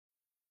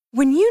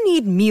When you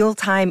need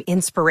mealtime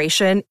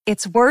inspiration,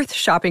 it's worth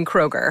shopping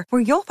Kroger,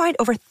 where you'll find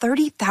over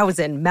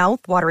 30,000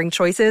 mouth-watering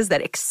choices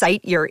that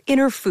excite your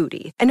inner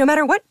foodie. And no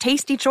matter what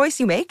tasty choice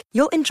you make,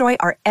 you'll enjoy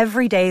our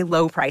everyday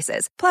low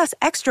prices, plus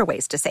extra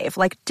ways to save,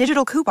 like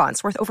digital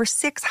coupons worth over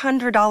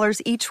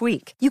 $600 each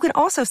week. You can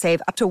also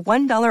save up to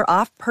 $1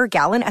 off per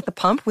gallon at the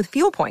pump with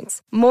fuel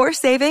points. More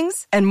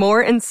savings and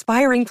more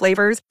inspiring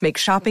flavors make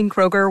shopping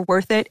Kroger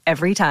worth it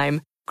every time.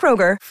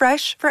 Kroger,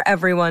 fresh for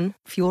everyone.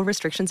 Fuel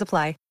restrictions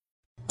apply.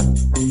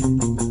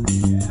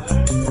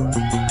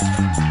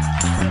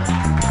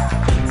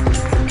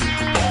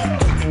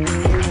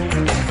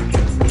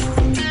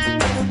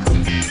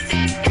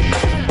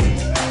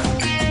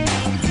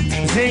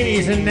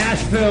 Zanies in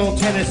Nashville,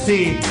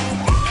 Tennessee.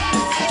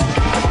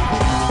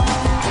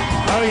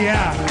 Oh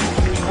yeah.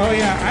 Oh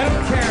yeah. I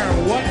don't care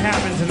what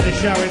happens in this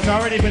show. It's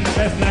already been the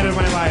best night of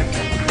my life.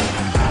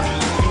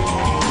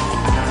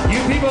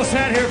 You people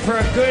sat here for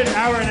a good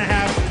hour and a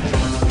half.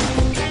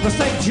 Let's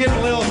thank Jim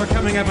Lill for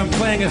coming up and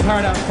playing his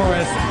heart out for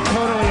us.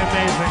 Totally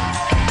amazing.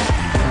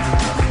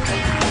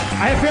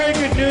 I have very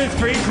good news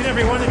for each and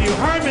every one of you.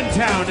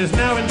 Harmontown is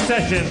now in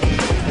session.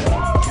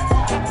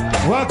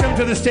 Welcome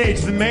to the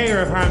stage, the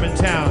mayor of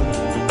Harmontown,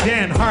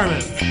 Dan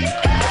Harmon.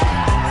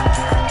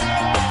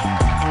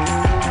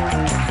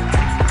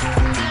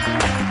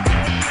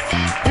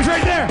 He's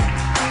right there.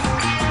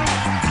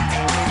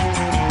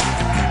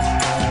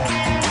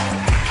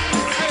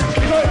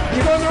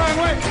 You're going the wrong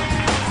way.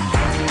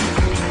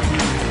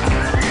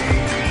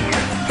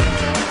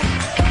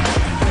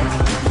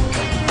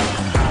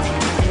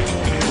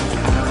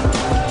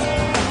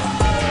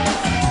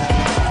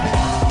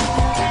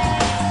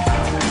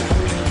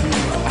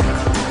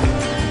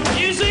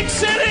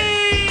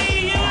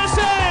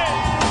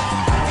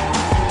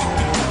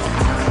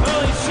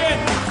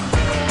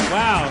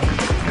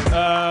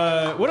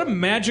 What a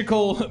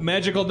magical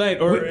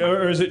night,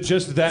 or is it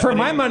just that? For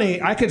my money,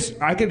 I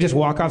could just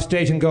walk off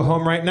stage and go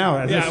home right now.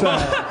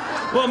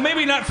 Well,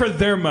 maybe not for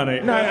their money.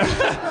 No.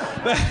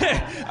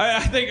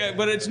 I think,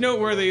 but it's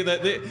noteworthy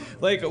that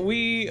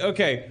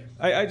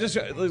I just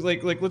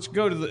let's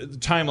go to the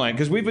timeline,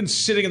 because we've been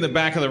sitting in the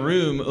back of the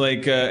room,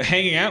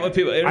 hanging out with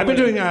people. I've been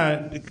doing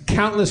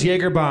countless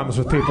Jaggerbombs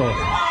with people.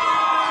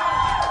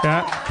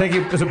 Yeah, thank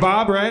you. Is it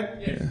Bob, right?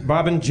 Yeah.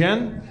 Bob and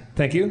Jen.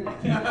 Thank you.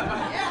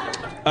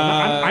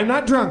 I'm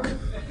not drunk.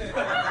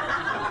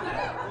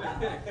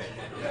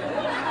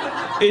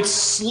 It's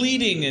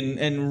sleeting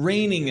and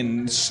raining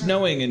and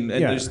snowing and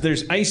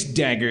there's ice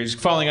daggers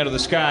falling out of the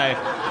sky,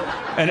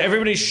 and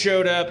everybody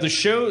showed up. The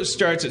show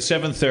starts at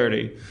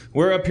 7:30.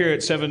 We're up here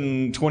at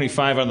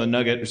 7:25 on the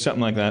Nugget or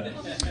something like that.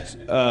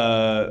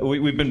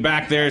 We've been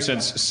back there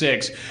since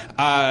 6.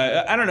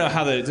 I don't know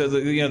how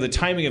the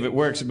timing of it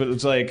works, but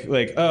it's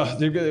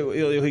they're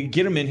gonna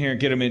get them in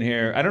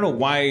here. I don't know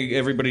why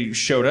everybody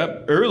showed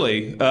up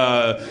early.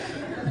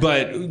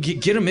 But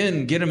get them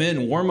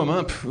in, warm them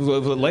up,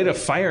 light a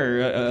fire,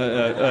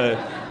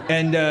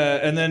 and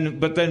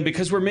then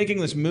because we're making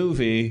this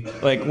movie,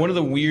 one of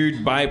the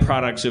weird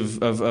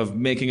byproducts of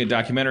making a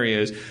documentary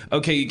is,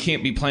 okay, you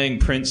can't be playing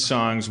Prince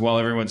songs while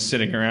everyone's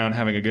sitting around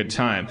having a good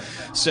time.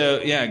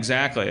 So yeah,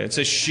 exactly. It's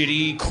a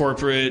shitty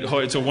corporate.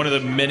 It's one of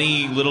the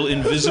many little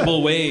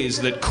invisible ways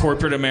that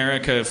corporate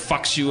America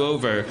fucks you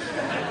over.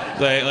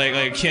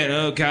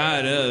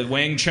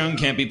 Wang Chung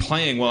can't be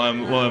playing while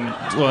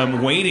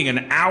I'm waiting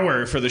an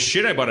hour for the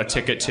shit I bought a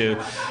ticket to,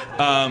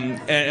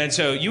 and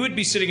so you would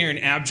be sitting here in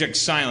abject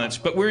silence.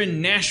 But we're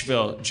in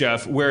Nashville,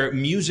 Jeff, where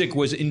music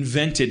was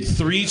invented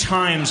 3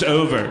 times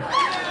over.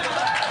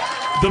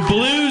 The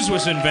blues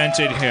was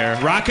invented here,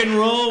 rock and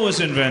roll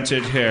was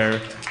invented here,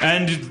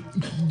 and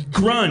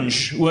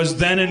grunge was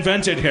then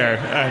invented here.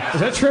 Is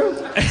that true?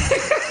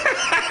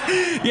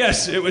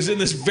 Yes, it was in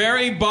this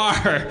very bar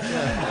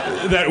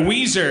that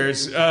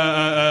Weezer's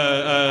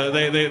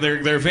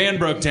their van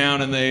broke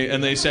down, and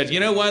they said, you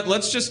know what?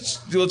 Let's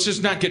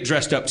just not get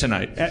dressed up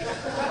tonight.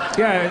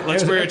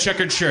 Let's wear a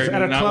checkered shirt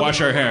and not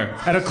wash our hair.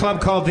 At a club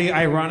called the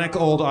Ironic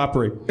Old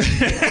Opry.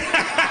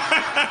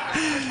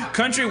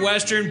 Country,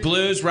 western,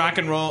 blues, rock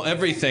and roll,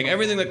 everything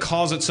that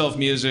calls itself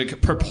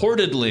music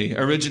purportedly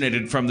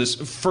originated from this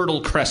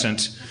fertile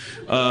crescent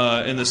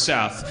in the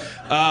South.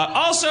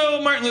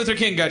 Also, Martin Luther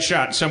King got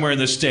shot somewhere in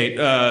this state.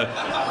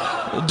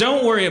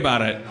 Don't worry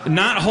about it.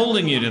 Not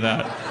holding you to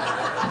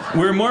that.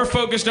 We're more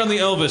focused on the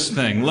Elvis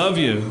thing. Love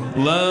you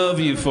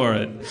for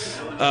it.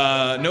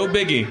 No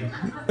biggie.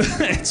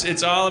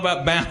 It's all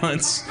about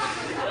balance.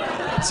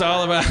 It's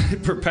all about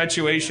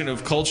perpetuation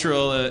of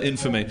cultural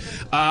infamy.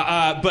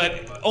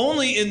 But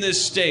only in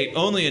this state,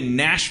 only in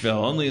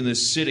Nashville, only in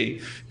this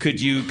city,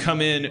 could you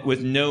come in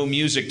with no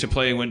music to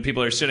play when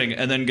people are sitting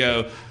and then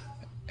go,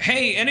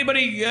 hey,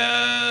 anybody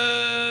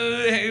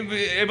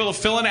able to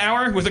fill an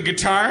hour with a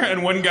guitar?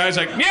 And one guy's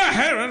like,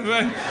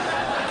 yeah,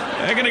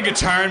 I got a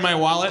guitar in my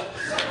wallet.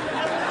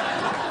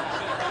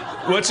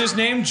 What's his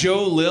name?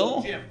 Joe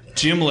Lill?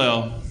 Jim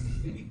Lill.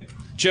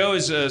 Joe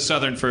is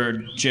Southern for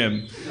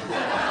Jim.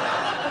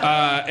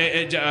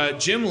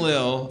 Jim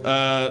Lill,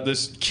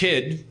 this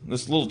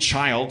little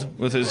child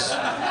with his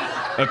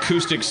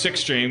acoustic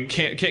six-string,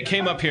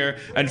 came up here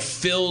and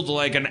filled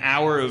like an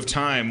hour of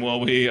time while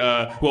we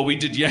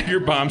did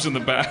Jaggerbombs in the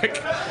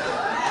back.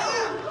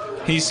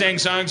 He sang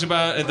songs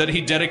that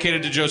he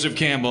dedicated to Joseph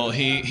Campbell.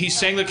 He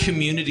sang the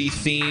Community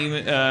theme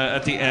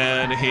at the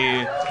end.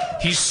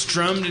 He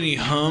strummed and he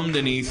hummed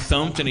and he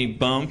thumped and he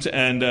bumped,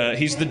 and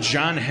he's the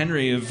John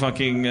Henry of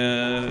fucking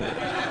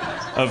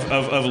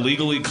of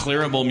legally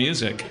clearable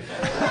music.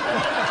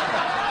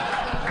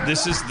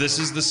 This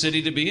is the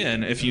city to be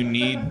in if you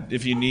need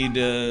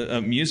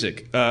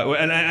music.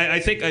 And I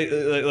think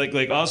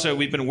like also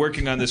we've been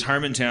working on this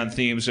Harmontown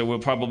theme, so we'll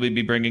probably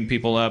be bringing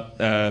people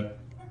up.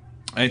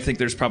 I think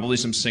there's probably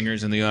some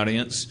singers in the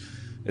audience.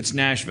 It's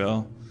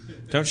Nashville.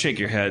 Don't shake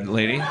your head,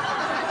 lady.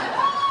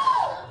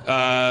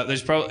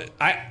 There's probably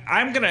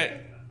I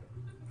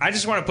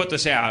just want to put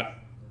this out.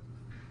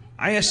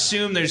 I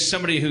assume there's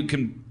somebody who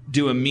can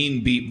do a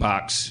mean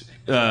beatbox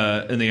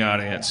in the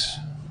audience.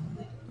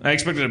 I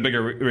expected a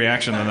bigger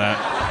reaction than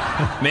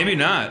that. Maybe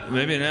not.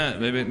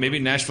 Maybe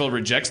Nashville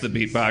rejects the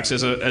beatbox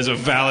as a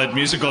valid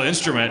musical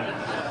instrument.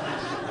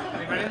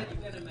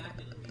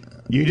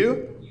 You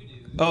do?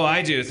 Oh,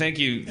 I do. Thank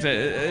you.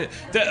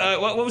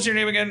 What was your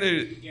name again?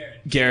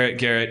 Garrett.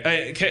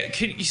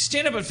 Can you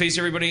stand up and face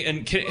everybody?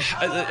 And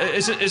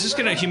is this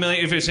going to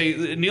humiliate if I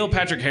say Neil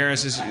Patrick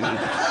Harris is?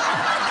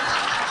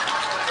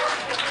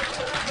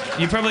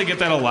 You probably get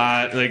that a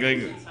lot. Like,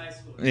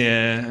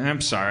 yeah. I'm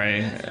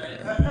sorry.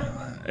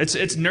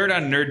 It's nerd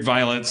on nerd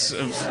violence.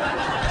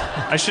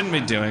 I shouldn't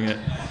be doing it.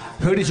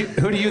 Who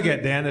do you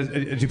get, Dan?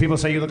 Do people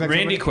say you look like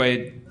Randy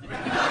somebody? Quaid?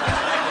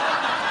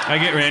 I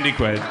get Randy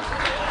Quaid.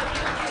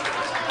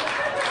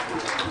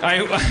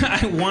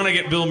 I want to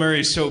get Bill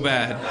Murray so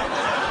bad.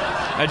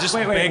 I just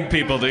beg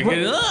people to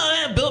get.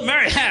 Oh, yeah, Bill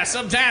Murray.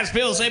 Sometimes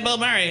people say Bill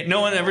Murray. No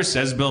one ever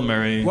says Bill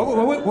Murray.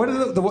 What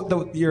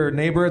are your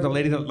neighbor, the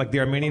lady, like the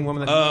Armenian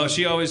woman?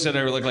 She always said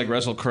I look like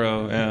Russell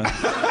Crowe. Yeah.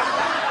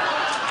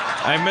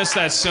 I miss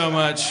that so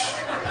much.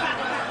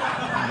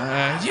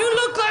 You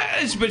look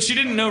like, but she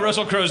didn't know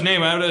Russell Crowe's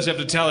name. I would always have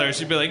to tell her.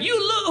 She'd be like, who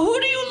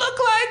do you look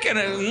like? And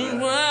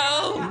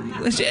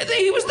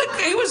he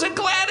was a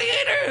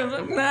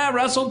gladiator. Nah,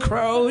 Russell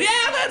Crowe. Yeah,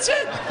 that's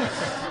it.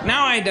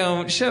 Now I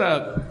don't. Shut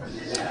up.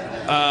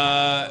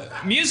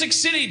 Music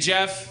City,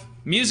 Jeff.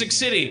 Music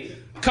City.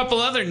 A couple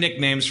other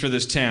nicknames for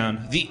this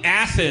town. The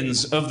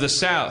Athens of the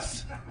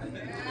South.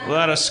 A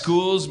lot of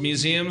schools,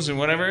 museums, and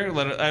whatever.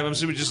 I'm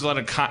assuming just a lot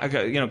of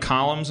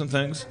columns and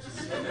things.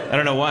 I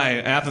don't know why.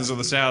 Athens of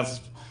the South.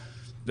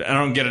 I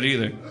don't get it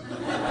either.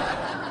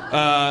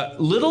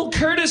 Little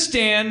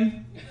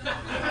Kurdistan.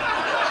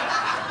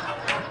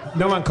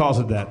 No one calls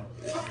it that.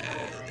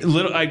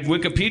 I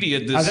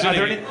Wikipedia'd this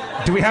city.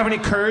 Do we have any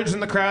Kurds in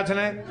the crowd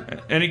tonight?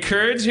 Any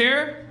Kurds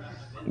here?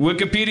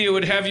 Wikipedia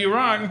would have you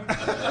wrong.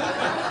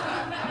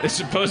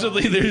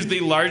 Supposedly, there's the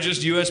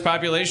largest U.S.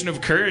 population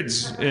of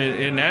Kurds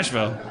in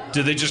Nashville.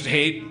 Do they just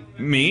hate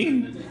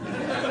me?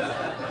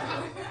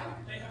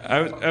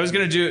 I was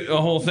gonna do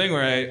a whole thing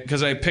where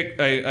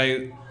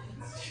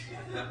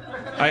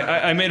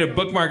I made a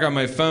bookmark on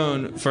my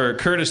phone for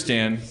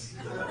Kurdistan.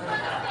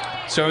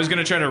 So I was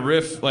gonna try to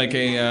riff like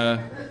a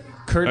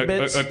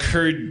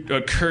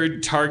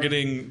Kurd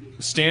targeting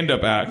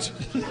stand-up act.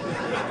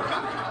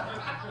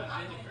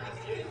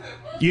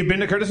 You've been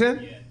to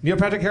Kurdistan? Neil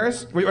Patrick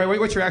Harris? Wait,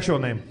 what's your actual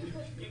name?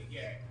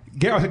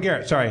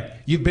 Garrett, sorry.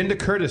 You've been to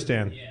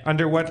Kurdistan. Yeah.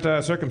 Under what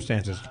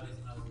circumstances?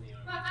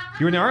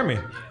 You were in the Army.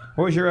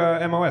 What was your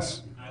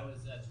MOS? I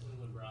was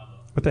 21 Bravo.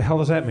 What the hell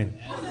does that mean?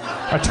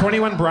 A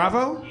 21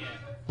 Bravo? Yeah.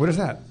 What is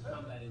that?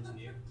 Combat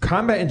engineer.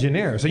 Combat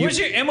engineer. So where's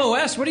your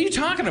MOS? What are you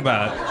talking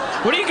about?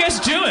 What are you guys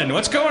doing?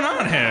 What's going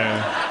on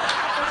here?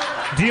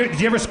 Do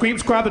you ever squeak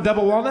squab the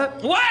double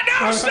walnut? What?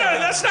 No, sir,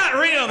 that's not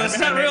real. That's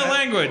not real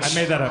language. I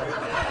made that up.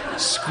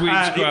 Squeak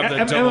squab the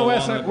double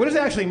MOS, walnut. what does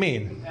it actually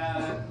mean?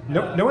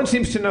 No one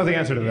seems to know the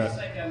answer to that. It's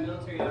like a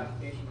military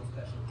occupational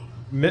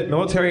specialty.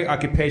 Military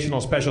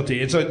occupational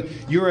specialty. And so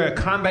you're a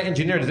combat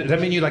engineer. Does that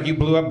mean you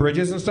blew up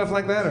bridges and stuff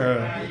like that,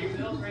 or? You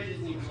build bridges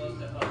and you blow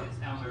stuff up. It's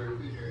how my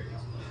recruiter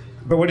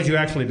explained. But what did you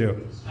actually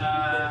do?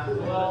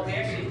 Well, we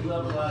actually blew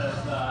up a lot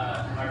of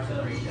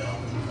artillery shells.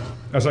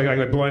 It's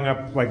like blowing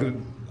up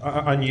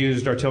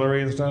unused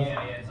artillery and stuff?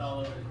 Yeah, it's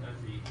all over the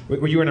country.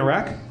 Were you in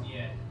Iraq?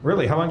 Yeah.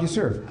 Really? How long did you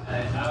serve?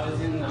 I was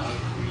in the Army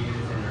for 3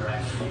 years in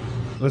Iraq.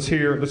 Let's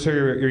hear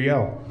your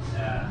yell.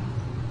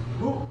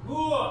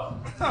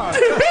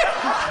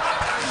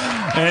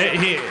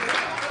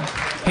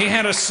 He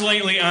had a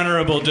slightly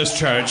honorable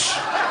discharge.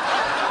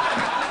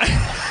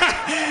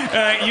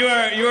 You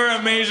are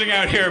amazing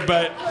out here,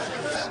 but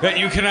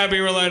you cannot be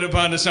relied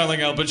upon to sound like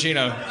Al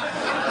Pacino.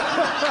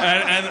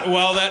 And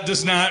while that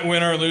does not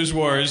win or lose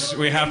wars,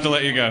 we have to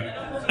let you go.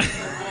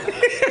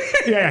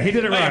 Yeah, he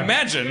did it right.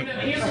 Imagine.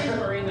 He's a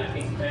Marine that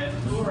makes sense.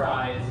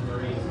 Hoorah is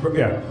Marine.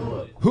 Yeah.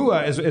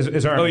 Hua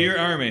is Army. Oh, you're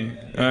Army.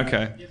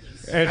 Okay.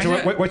 And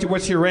so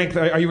what's your rank?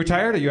 Are you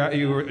retired? Or you I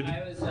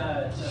was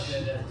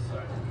separated.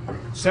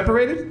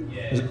 separated?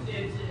 Yeah.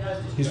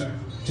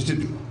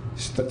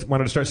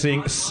 Wanted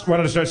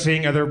to start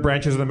seeing other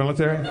branches of the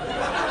military.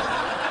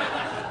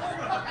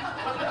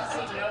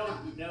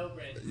 No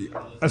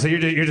branches. So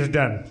you're just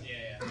done.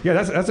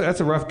 Yeah, that's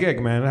a rough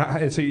gig,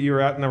 man. So you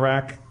were out in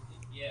Iraq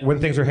when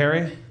things were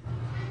hairy.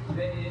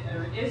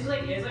 It's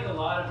like a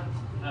lot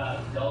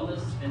of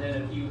dullness and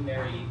then a few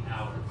hairy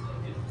hours.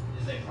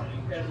 It's like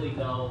incredibly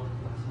dull,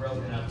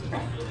 broken up,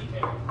 and really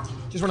hairy.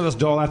 Just one of those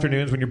dull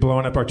afternoons when you're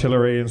blowing up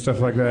artillery and stuff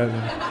like that.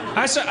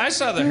 I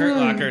saw the Hurt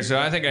Locker, so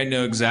I think I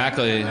know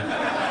exactly.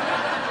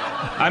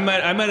 I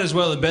might as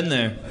well have been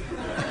there.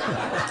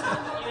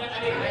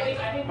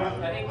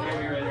 I think where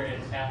we were there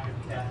is after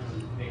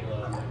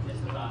Bigelow,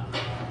 just about.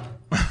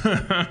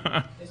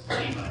 It's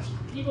pretty much.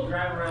 People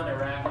drive around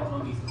Iraq with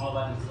homies all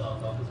by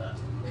themselves all the time.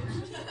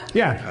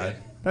 Yeah,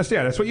 that's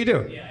what you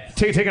do. Yeah.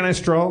 Take a nice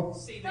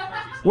stroll.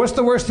 What's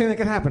the worst thing that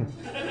could happen?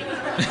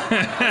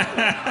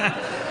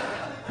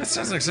 That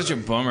sounds like such a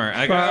bummer.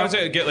 I always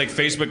get like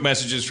Facebook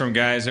messages from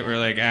guys that were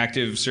like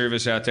active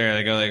service out there.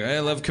 They go like, "I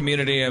love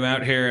community. I'm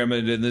out here. I'm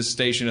in this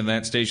station and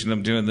that station.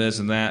 I'm doing this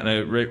and that." And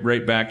I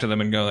write back to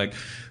them and go like,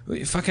 "Will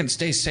you fucking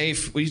stay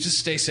safe? Will you just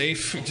stay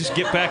safe? Just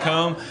get back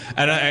home."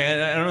 And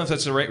I don't know if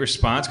that's the right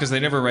response because they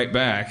never write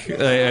back.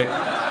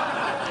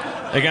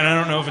 Again, I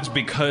don't know if it's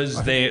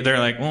because they're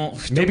like, well,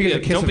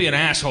 don't be an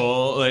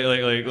asshole.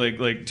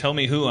 Like tell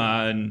me who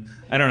and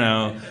I don't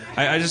know.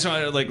 I just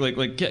want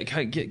to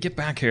get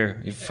back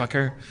here, you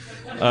fucker.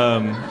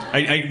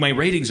 My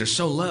ratings are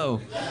so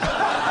low.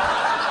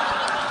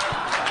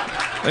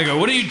 They go,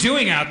 what are you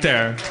doing out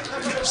there?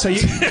 So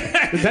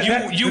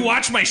you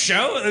watch my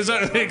show?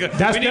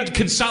 We need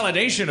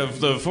consolidation of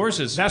the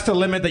forces. That's the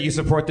limit that you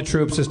support the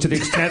troops is to the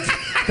extent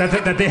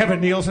that they have a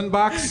Nielsen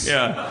box.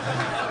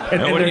 Yeah.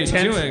 And what are you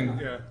tent.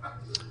 doing?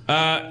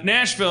 Yeah.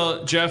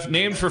 Nashville, Jeff,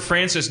 named for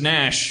Francis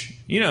Nash.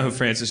 You know who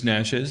Francis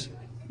Nash is?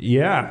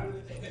 Yeah,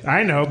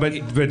 I know, but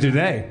do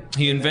they?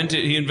 He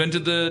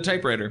invented the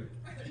typewriter.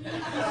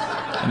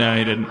 No,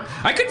 he didn't.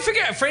 I couldn't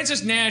figure out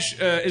Francis Nash.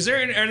 Are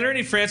there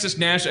any Francis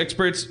Nash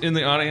experts in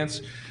the audience?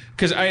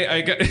 Because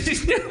I got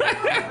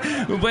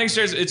Blank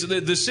Stars. It's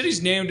the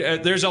city's named.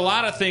 There's a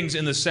lot of things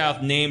in the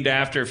South named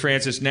after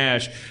Francis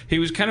Nash. He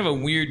was kind of a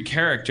weird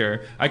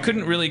character. I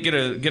couldn't really get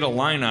a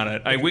line on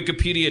it. I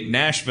Wikipedia'd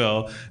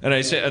Nashville, and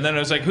then I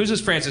was like, "Who's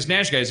this Francis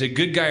Nash guy? Is he a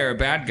good guy or a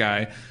bad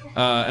guy?"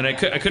 And I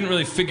couldn't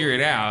really figure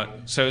it out.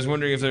 So I was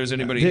wondering if there was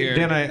anybody here.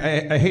 Dan,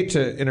 I hate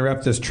to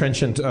interrupt this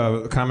trenchant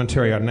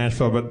commentary on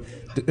Nashville, but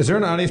is there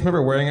an audience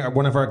member wearing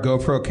one of our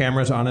GoPro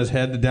cameras on his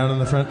head down in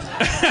the front?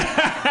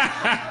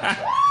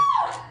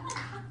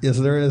 Yes,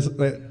 there is.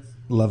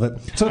 Love it.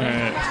 So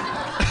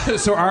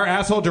our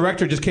asshole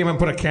director just came and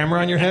put a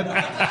camera on your head?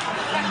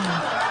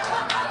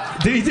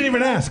 He didn't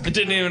even ask. I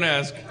didn't even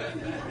ask.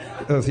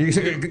 So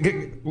you're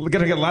going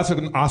to get lots of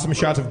awesome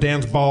shots of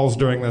Dan's balls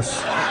during this.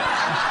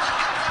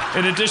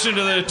 In addition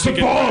to the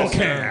ball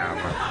cam.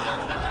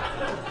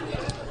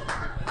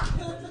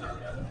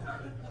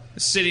 A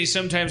city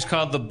sometimes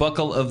called the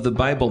buckle of the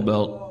Bible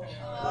Belt.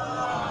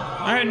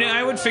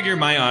 I would figure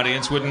my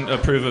audience wouldn't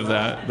approve of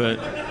that, but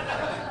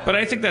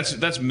I think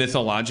that's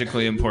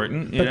mythologically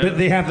important. But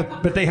they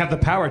have the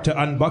power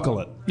to unbuckle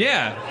it.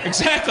 Yeah,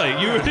 exactly.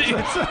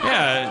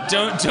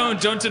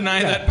 Don't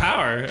deny that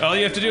power. All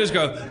you have to do is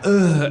go,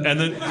 ugh, and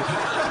then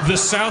the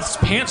South's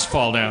pants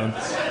fall down.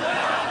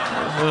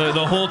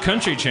 The whole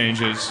country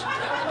changes.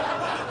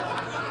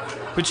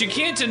 But you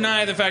can't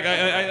deny the fact.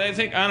 I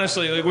think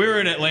honestly, like we were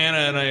in Atlanta,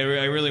 and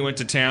I really went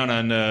to town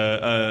on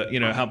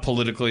how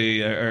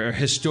politically or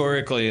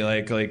historically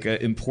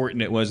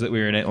important it was that we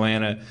were in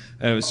Atlanta.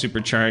 It was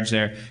supercharged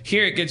there.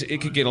 Here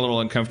it could get a little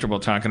uncomfortable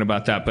talking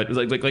about that. But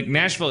like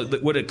Nashville,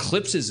 what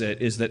eclipses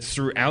it is that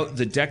throughout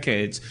the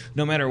decades,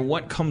 no matter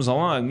what comes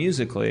along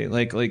musically,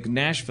 like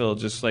Nashville,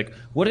 just like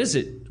what is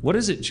it? What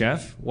is it,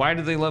 Jeff? Why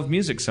do they love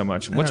music so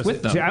much? What's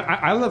with them? See,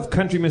 I love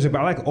country music,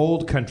 but I like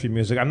old country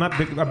music. I'm not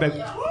big.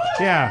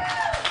 Yeah.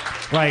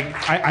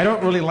 Like, I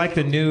don't really like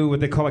the new, what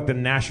they call like the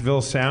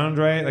Nashville sound,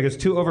 right? Like, it's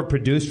too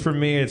overproduced for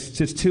me.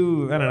 It's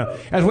too, I don't know.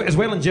 As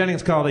Waylon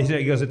Jennings called it,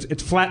 he goes,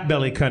 it's flat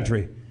belly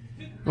country.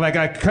 Like,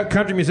 a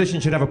country musician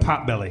should have a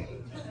pot belly.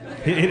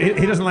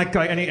 He doesn't like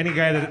any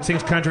guy that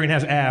sings country and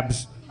has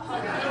abs.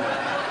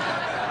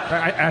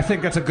 I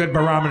think that's a good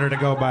barometer to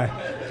go by.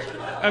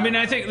 I mean,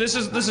 I think this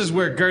is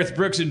where Garth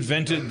Brooks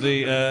invented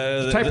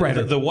the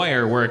typewriter, the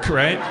wire work,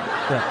 right?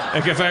 Yeah.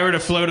 Like if I were to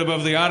float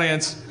above the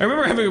audience, I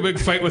remember having a big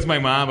fight with my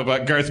mom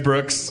about Garth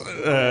Brooks.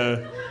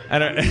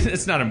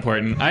 It's not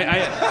important.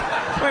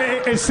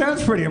 It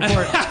sounds pretty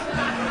important.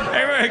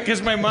 I remember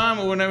because my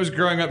mom, when I was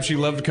growing up, she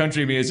loved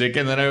country music,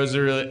 and then I was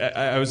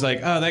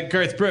like, oh, that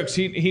Garth Brooks,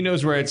 he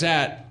knows where it's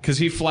at because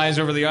he flies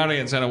over the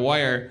audience on a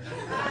wire,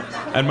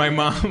 and my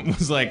mom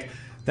was like.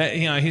 That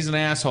he's an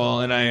asshole,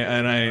 and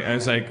I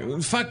was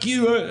like, fuck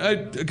you,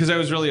 because I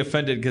was really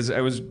offended because I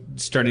was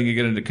starting to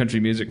get into country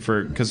music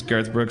because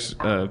Garth Brooks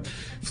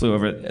flew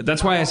over it.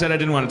 That's why I said I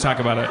didn't want to talk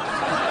about it.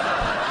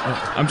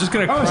 I'm just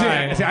gonna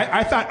cry.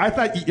 I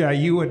thought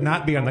you would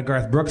not be on the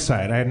Garth Brooks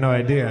side. I had no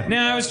idea. No,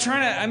 I was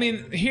trying to. I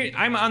mean, here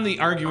I'm on the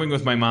arguing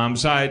with my mom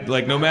side.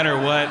 Like, no matter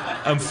what,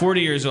 I'm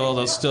 40 years old.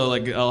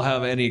 I'll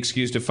have any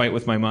excuse to fight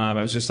with my mom.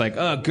 I was just like,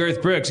 oh,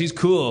 Garth Brooks, he's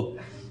cool.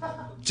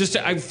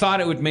 I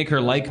thought it would make her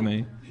like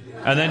me,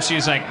 and then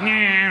she's like,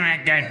 nah,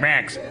 Garth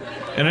Brooks,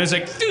 and I was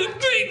like, dude,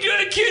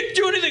 I can't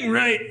do anything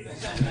right.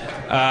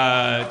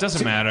 It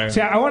doesn't matter. See,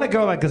 I want to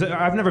go because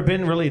I've never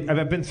been really.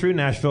 I've been through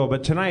Nashville,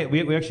 but tonight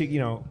we actually,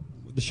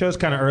 the show's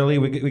kind of early.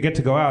 We get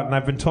to go out, and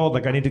I've been told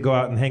I need to go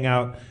out and hang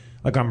out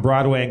on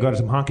Broadway and go to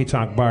some honky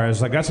tonk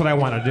bars. That's what I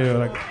want to do.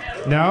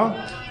 No,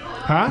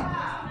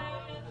 huh?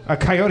 A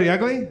Coyote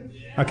Ugly?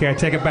 Okay, I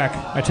take it back.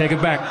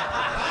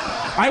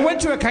 I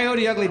went to a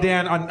Coyote Ugly,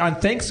 Dan, on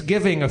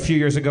Thanksgiving a few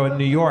years ago in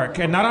New York,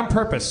 and not on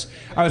purpose.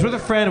 I was with a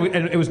friend,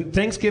 and it was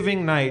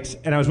Thanksgiving night,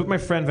 and I was with my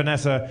friend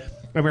Vanessa,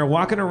 and we were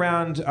walking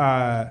around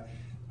the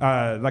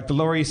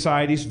Lower East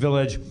Side, East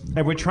Village,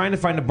 and we're trying to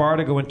find a bar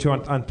to go into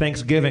on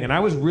Thanksgiving, and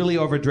I was really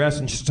overdressed,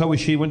 and so was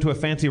she. Went to a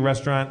fancy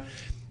restaurant,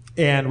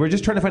 and we're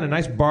just trying to find a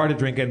nice bar to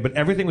drink in, but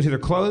everything was either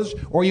closed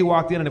or you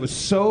walked in and it was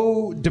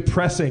so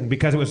depressing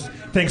because it was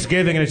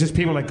Thanksgiving and it's just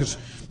people just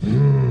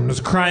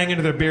crying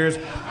into their beers.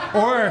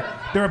 Or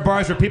there were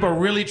bars where people were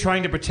really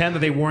trying to pretend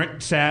that they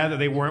weren't sad, that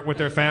they weren't with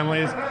their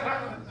families.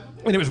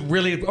 And it was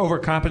really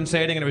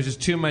overcompensating and it was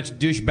just too much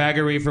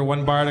douchebaggery for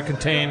one bar to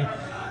contain.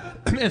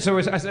 And so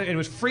it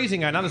was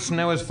freezing out. Now the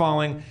snow is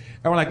falling.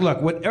 And we're like,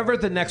 look, whatever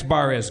the next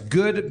bar is,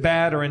 good,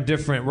 bad, or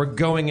indifferent, we're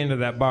going into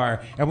that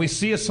bar. And we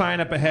see a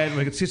sign up ahead, and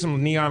we can see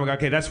some neon. We go,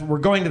 okay, we're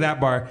going to that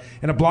bar.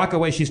 And a block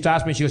away, she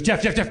stops me, and she goes,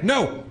 Jeff,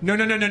 no. I'm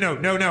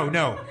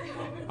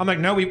like,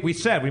 no, we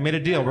made a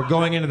deal. We're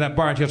going into that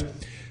bar. And she goes,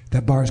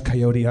 that bar is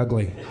Coyote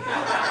Ugly.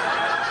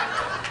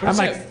 I'm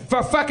like,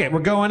 fuck it, we're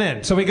going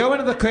in. So we go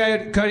into the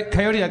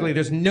Coyote Ugly.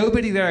 There's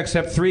nobody there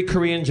except 3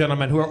 Korean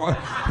gentlemen who are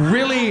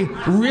really,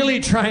 really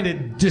trying to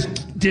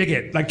just dig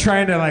it.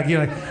 Trying to,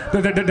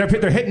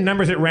 they're hitting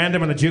numbers at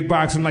random on the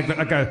jukebox, and like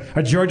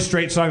a George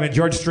Strait song that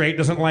George Strait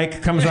doesn't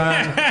like comes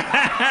on.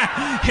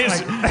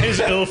 his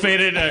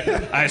ill-fated,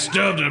 I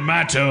stubbed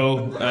my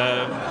toe.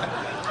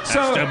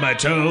 So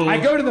I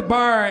go to the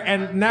bar,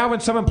 and now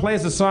when someone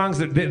plays the songs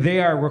that they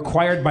are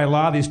required by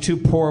law, these 2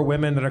 poor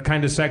women that are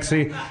kind of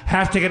sexy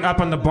have to get up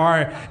on the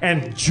bar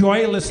and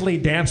joylessly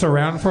dance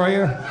around for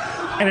you.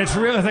 And it's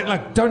really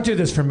look, don't do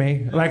this for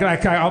me.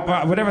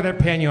 I'll, whatever they're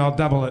paying you, I'll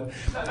double it.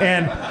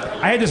 And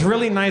I had this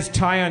really nice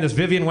tie on, this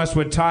Vivienne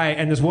Westwood tie,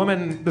 and this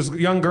woman, this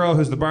young girl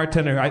who's the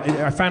bartender,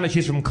 I found out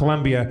she's from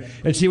Colombia,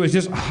 and she was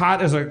just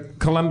hot as a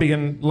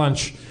Colombian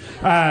lunch.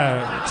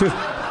 She was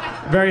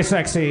very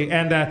sexy,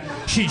 and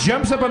she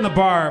jumps up on the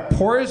bar,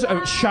 pours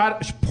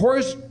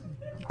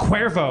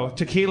Cuervo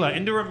tequila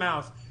into her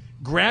mouth,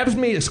 grabs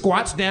me,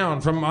 squats down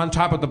from on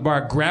top of the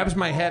bar, grabs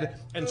my head,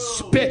 and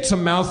spits a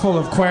mouthful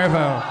of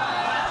Cuervo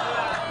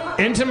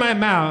into my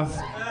mouth,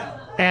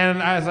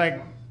 and I was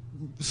like,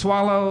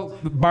 swallow,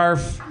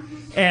 barf,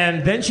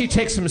 and then she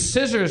takes some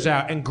scissors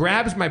out and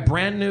grabs my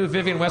brand new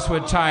Vivienne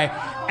Westwood tie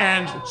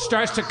and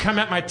starts to come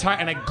at my tie,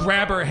 and I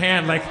grab her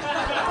hand like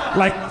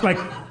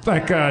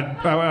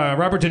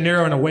Robert De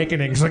Niro in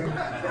Awakening. It's like,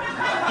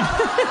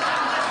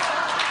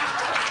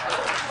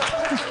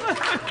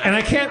 and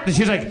I can't.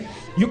 She's like,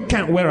 you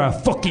can't wear a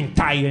fucking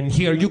tie in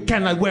here. You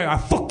cannot wear a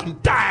fucking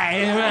tie.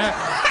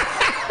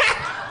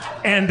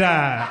 And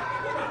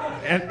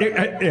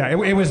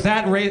it was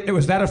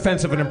that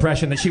offensive an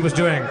impression that she was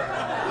doing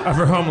of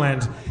her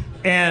homeland.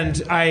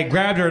 And I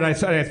grabbed her and I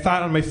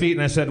thought on my feet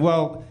and I said,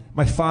 well,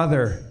 my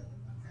father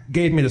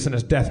gave me this in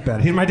his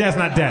deathbed. My dad's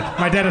not dead.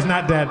 My dad is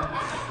not dead.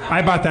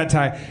 I bought that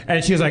tie.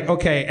 And she was like,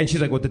 okay. And she's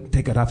like, well,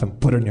 take it off and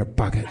put it in your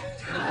pocket.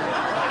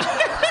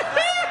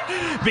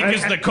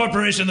 Because the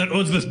corporation that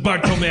owns this bar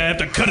told me I have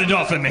to cut it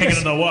off and hang it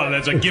on the wall.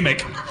 That's a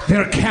gimmick.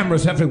 There are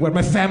cameras everywhere.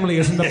 My family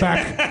is in the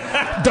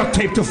back. Duct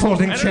taped to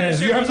folding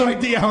chairs. You have no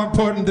idea how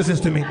important this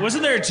is to me.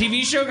 Wasn't there a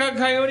TV show called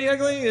Coyote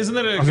Ugly? Isn't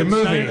that a good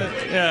movie? Sign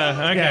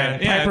Yeah, okay.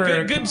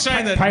 Yeah, good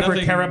sign that Piper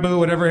nothing... Caribou,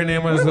 whatever her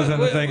name was in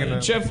the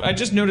thing. Jeff, I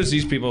just noticed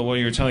these people while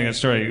you were telling that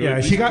story.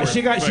 Yeah, she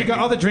got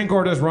all the drink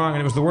orders wrong,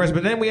 and it was the worst.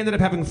 But then we ended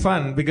up having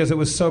fun because it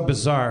was so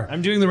bizarre.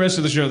 I'm doing the rest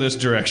of the show this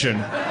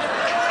direction.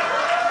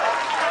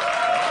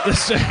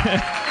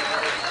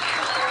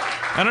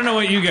 I don't know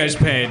what you guys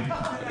paid,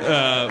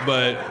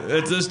 but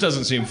this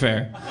doesn't seem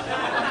fair.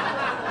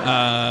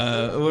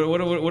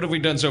 What have we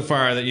done so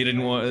far that you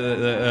didn't want?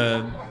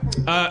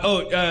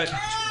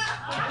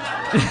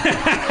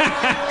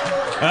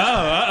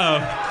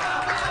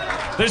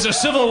 There's a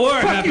civil war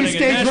happening in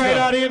stage Nashville. right,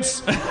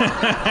 audience.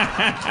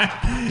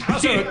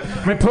 Also,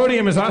 my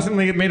podium is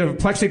awesomely made of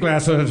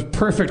plexiglass, so it's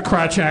perfect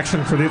crotch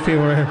action for the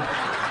people here.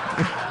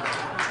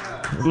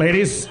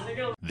 Ladies.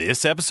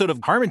 This episode of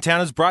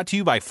Harmontown is brought to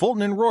you by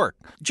Fulton and Rourke.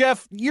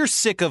 Jeff, you're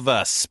sick of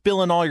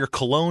spilling all your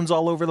colognes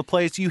all over the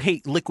place. You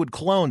hate liquid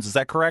colognes, is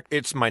that correct?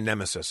 It's my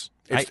nemesis.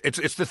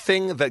 It's the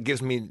thing that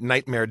gives me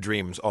nightmare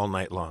dreams all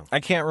night long. I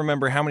can't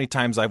remember how many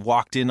times I've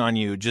walked in on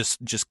you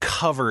just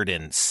covered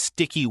in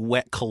sticky,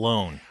 wet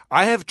cologne.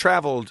 I have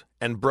traveled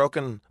and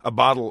broken a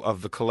bottle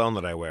of the cologne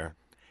that I wear,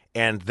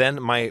 and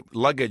then my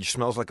luggage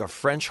smells like a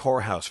French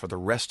whorehouse for the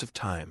rest of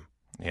time.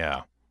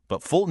 Yeah.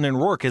 But Fulton and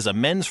Rourke is a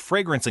men's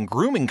fragrance and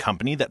grooming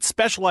company that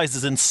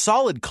specializes in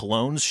solid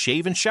colognes,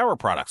 shave, and shower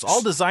products,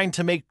 all designed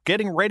to make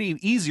getting ready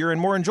easier and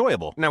more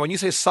enjoyable. Now, when you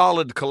say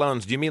solid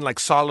colognes, do you mean like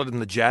solid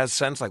in the jazz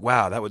sense? Like,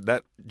 wow,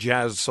 that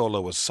jazz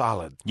solo was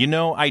solid. You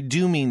know, I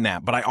do mean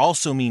that, but I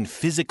also mean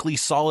physically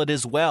solid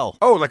as well.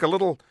 Oh, like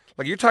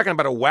you're talking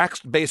about a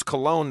wax-based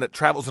cologne that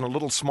travels in a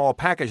little small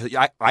package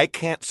that I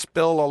can't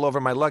spill all over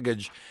my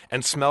luggage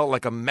and smell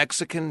like a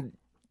Mexican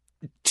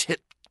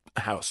tit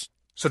house.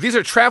 So these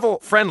are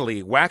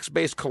travel-friendly,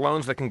 wax-based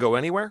colognes that can go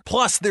anywhere?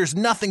 Plus, there's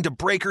nothing to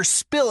break or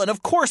spill, and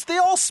of course, they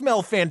all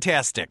smell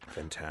fantastic.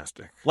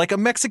 Fantastic. Like a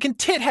Mexican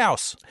tit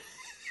house.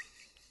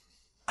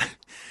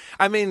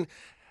 I mean,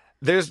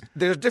 there's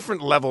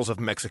different levels of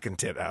Mexican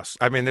tit house.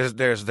 I mean, there's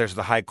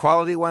the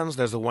high-quality ones.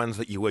 There's the ones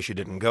that you wish you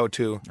didn't go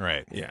to.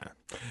 Right. Yeah.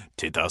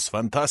 Titas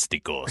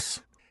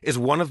fantásticos. Is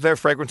one of their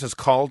fragrances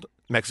called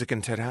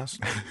Mexican tit house?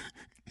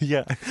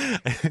 Yeah.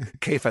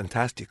 Que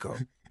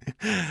fantástico.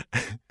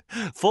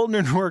 Fulton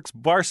and Rourke's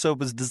bar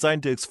soap is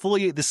designed to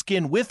exfoliate the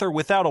skin with or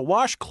without a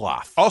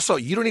washcloth. Also,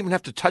 you don't even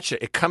have to touch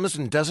it. It comes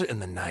and does it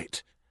in the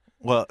night.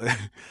 Well,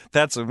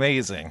 that's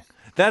amazing.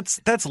 That's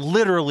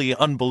literally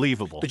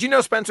unbelievable. Did you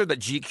know, Spencer, that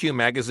GQ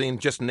magazine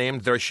just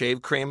named their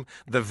shave cream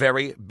the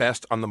very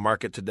best on the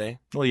market today?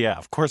 Well, yeah,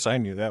 of course I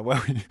knew that.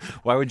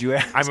 Why would you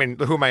ask? I mean,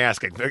 who am I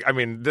asking? I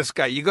mean, this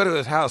guy, you go to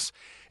his house,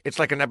 it's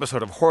like an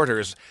episode of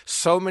Hoarders.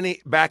 So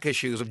many back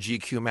issues of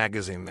GQ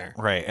magazine there.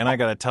 Right, and I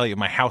got to tell you,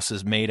 my house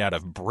is made out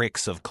of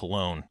bricks of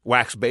cologne.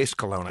 Wax-based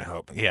cologne, I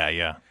hope.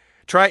 Yeah.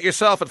 Try it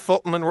yourself at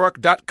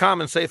FultonandRourke.com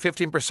and save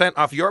 15%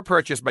 off your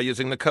purchase by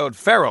using the code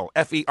FERAL,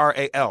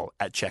 F-E-R-A-L,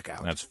 at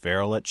checkout. That's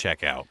Feral at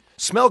checkout.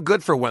 Smell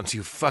good for once,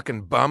 you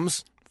fucking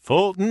bums.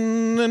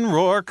 Fulton and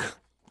Rourke,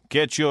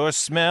 get your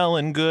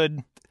smelling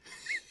good.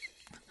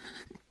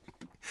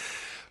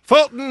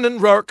 Fulton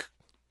and Rourke,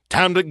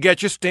 time to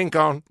get your stink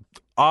on.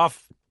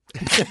 Off.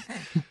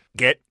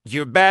 Get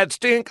your bad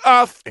stink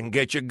off and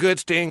get your good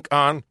stink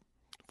on.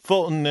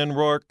 Fulton and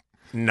Rourke.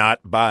 Not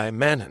by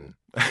Menon.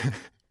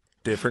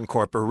 Different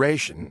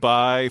corporation.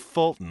 By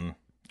Fulton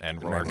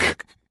and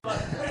Rourke.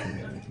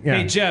 Yeah.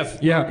 Hey,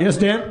 Jeff. Yeah. Yes,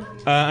 Dan?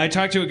 I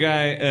talked to a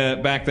guy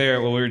back there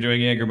while we were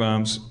doing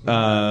Jaggerbombs.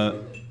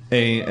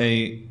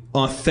 A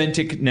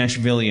authentic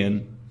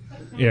Nashvilleian.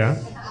 Yeah.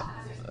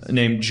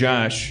 Named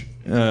Josh.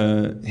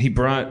 He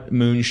brought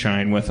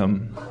moonshine with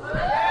him.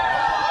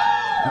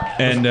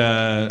 And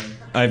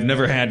I've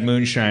never had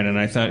moonshine, and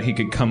I thought he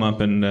could come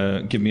up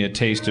and give me a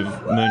taste of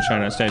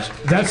moonshine on stage.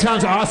 That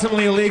sounds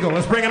awesomely illegal.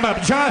 Let's bring him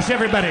up. Josh,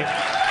 everybody.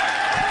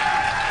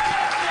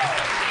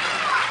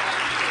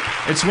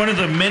 It's one of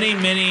the many,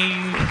 many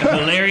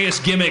hilarious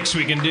gimmicks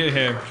we can do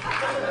here.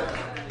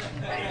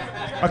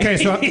 Okay,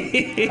 so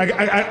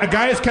a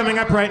guy is coming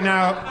up right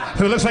now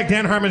who looks like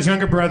Dan Harmon's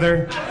younger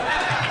brother,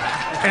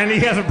 and he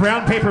has a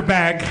brown paper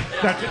bag.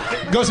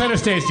 Go center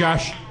stage,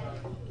 Josh.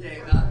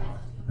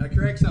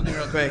 Correct something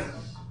real quick.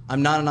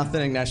 I'm not an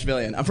authentic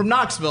Nashvilleian. I'm from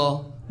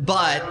Knoxville,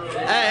 but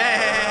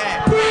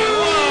hey.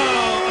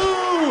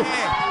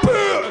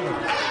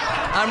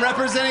 I'm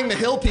representing the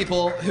hill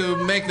people who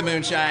make the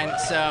moonshine.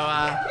 So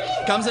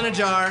comes in a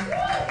jar.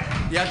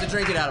 You have to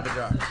drink it out of a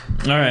jar.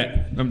 All right,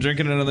 I'm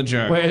drinking it out of the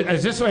jar. Wait,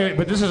 is this way?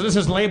 But this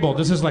is labeled.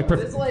 This is like.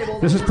 It's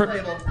labeled. This is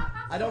labeled.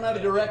 I don't have a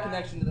direct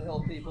connection to the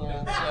hill people,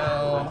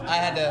 so I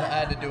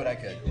had to do what I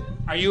could.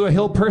 Are you a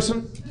hill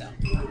person? No.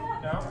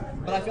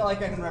 But I feel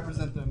like I can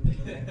represent them.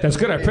 That's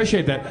good. I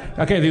appreciate that.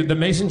 Okay, the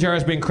mason jar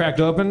is being cracked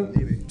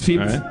open.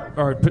 Right.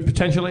 Or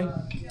potentially.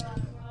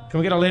 Can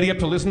we get a lady up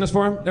to loosen this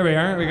for him? There we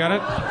are. We got it.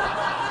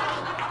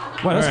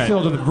 Wow, that's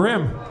filled to the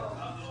brim.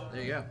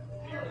 There you go.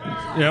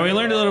 Yeah, we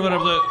learned a little bit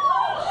of the...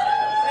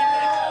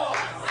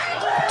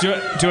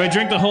 Do I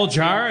drink the whole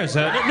jar? Is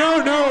that... No,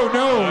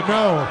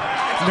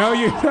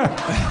 you...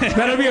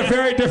 That'll be a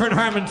very different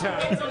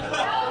Harmontown.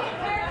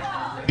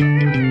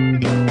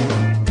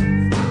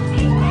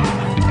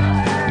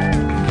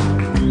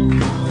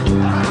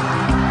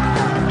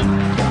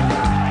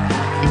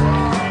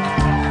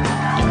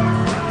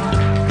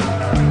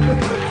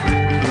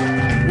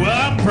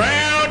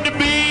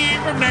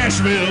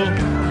 Nashville,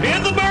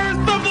 in the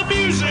birth of the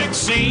music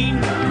scene.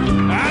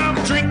 I'm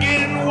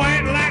drinking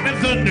white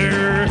lightning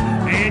thunder,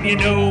 and you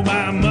know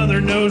my mother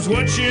knows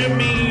what you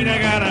mean.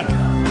 I got a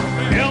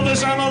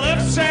Elvis on the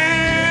left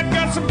side,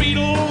 got some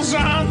Beatles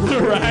on the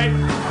right.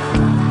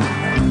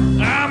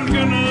 I'm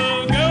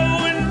gonna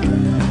go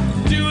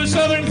and do a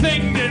southern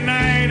thing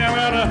tonight. I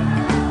got a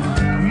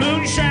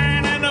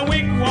moonshine and a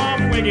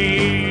wigwam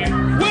wiggy.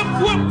 Whoop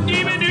whoop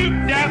dibby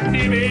doop dap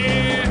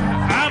dibby.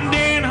 I'm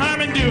Dan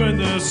Harmon doing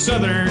the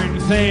southern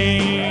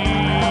thing.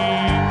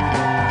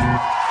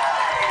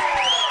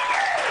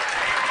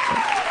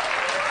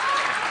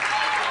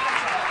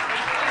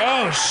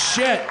 Oh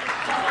shit!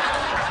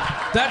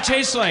 That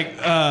tastes like.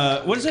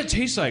 What does that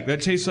taste like?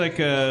 That tastes like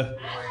It's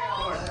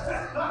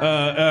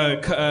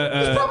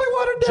probably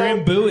watered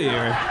down. Drambuie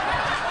or.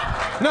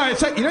 No,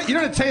 it's like you know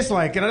what it tastes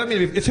like, and I don't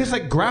mean it tastes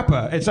like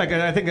grappa. It's like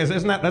I think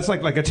isn't that's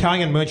like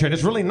Italian moonshine.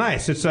 It's really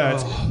nice. It's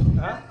hill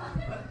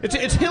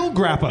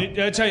grappa.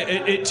 I tell you,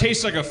 it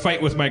tastes like a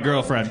fight with my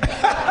girlfriend.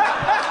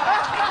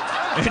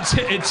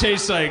 It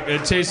tastes like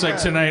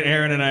tonight.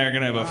 Aaron and I are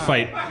gonna have a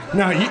fight.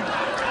 No,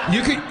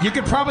 you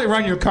could probably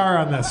run your car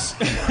on this.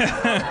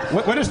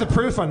 What is the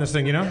proof on this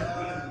thing? You know,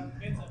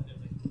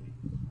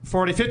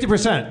 40,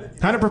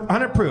 50%,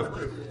 100 proof.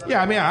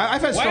 Yeah, I mean,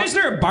 I've had. Why is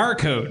there a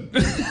barcode?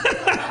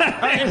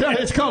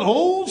 It's called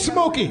Old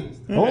Smoky.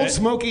 Old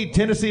Smoky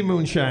Tennessee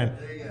Moonshine.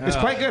 It's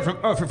quite good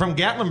from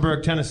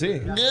Gatlinburg, Tennessee.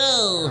 I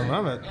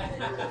love it.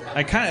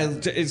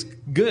 It's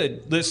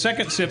good. The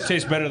second sip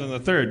tastes better than the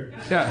third.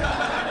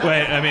 Yeah.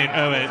 Wait.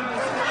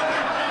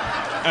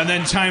 And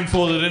then time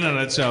folded in on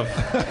itself.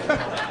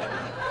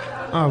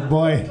 Oh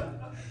boy.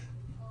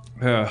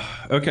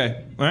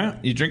 Okay. Well,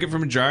 you drink it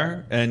from a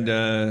jar, and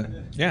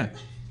yeah.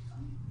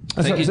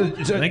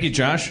 Thank you,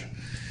 Josh.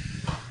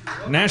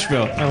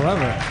 Nashville. I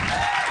love it.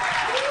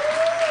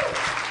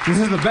 This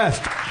is the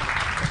best.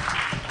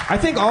 I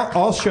think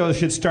all shows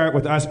should start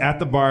with us at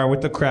the bar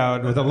with the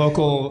crowd, with a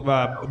local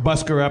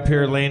busker up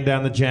here laying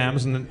down the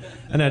jams, and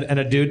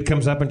a dude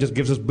comes up and just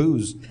gives us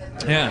booze.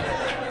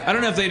 Yeah. I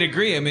don't know if they'd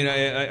agree. I mean,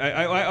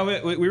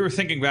 we were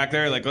thinking back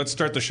there, like, let's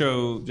start the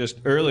show just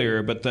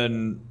earlier, but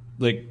then,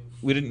 like,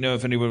 we didn't know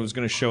if anyone was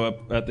going to show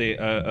up at the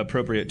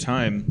appropriate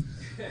time.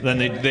 Then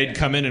they'd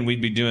come in and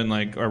we'd be doing,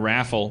 like, a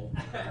raffle.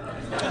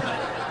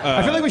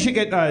 I feel like we should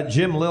get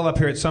Jim Lill up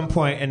here at some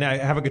point and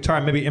have a guitar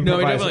and maybe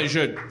improvise. No, we definitely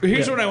should.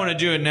 Here's what I want to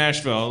do in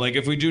Nashville. Like,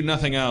 if we do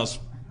nothing else,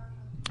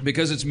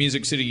 because it's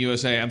Music City,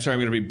 USA, I'm sorry I'm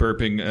going to be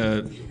burping.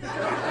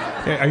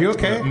 Are you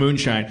okay?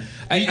 Moonshine.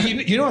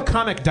 You know a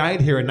comic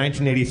died here in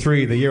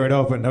 1983, the year it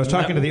opened. I was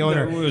talking to the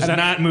owner. It was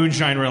not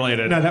moonshine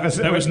related. No, that was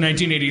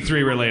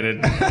 1983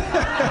 related.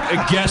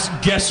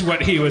 Guess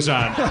what he was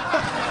on.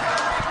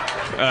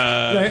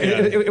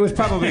 It was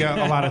probably a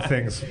lot of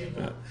things.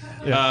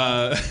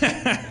 Yeah.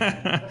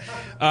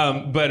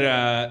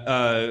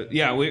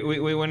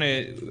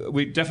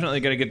 We definitely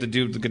got to get the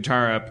dude with the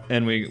guitar up,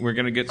 and we're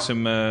gonna get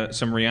some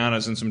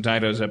Rihannas and some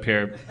Didos up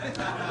here.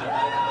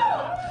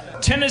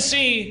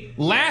 Tennessee,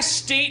 last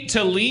state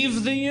to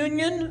leave the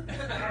Union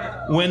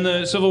when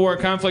the Civil War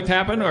conflict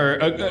happened, or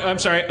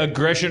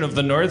aggression of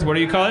the North. What do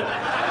you call it?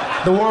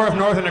 The War of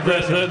Northern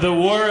Aggression. The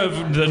War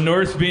of the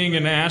North being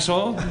an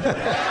asshole.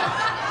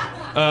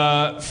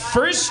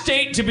 First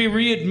state to be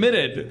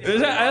readmitted.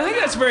 I think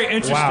that's very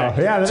interesting. Wow.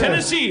 Yeah,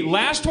 Tennessee,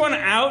 last one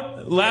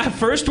out,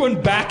 first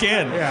one back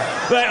in.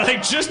 Yeah.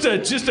 Like just a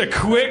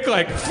quick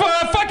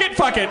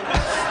fuck it.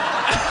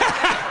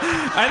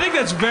 I think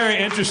that's very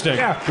interesting.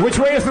 Yeah. Which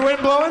way is the wind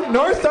blowing?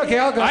 North? Okay,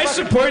 I'll go. I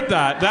support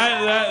that.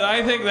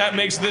 I think that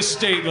makes this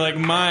state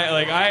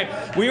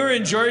we were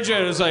in Georgia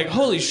and it was like,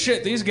 holy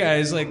shit, these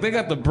guys, like, they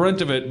got the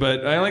brunt of it,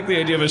 but I like the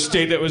idea of a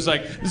state that was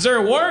like, is there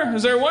a war?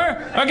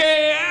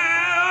 Okay,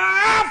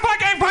 fuck.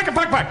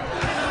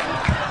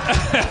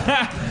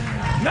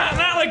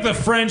 Not like the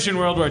French in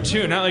World War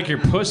II, not like you're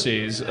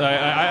pussies,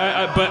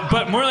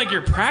 but more like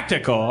you're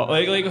practical.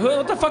 Like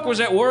what the fuck was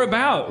that war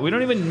about? We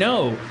don't even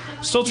know.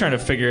 Still trying to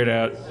figure it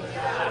out.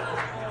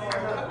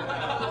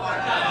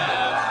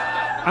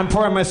 I'm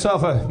pouring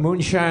myself a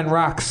moonshine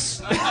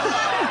rocks.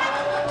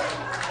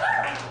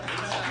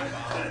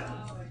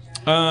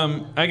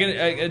 I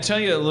can tell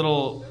you a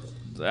little.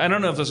 I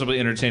don't know if this will be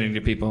entertaining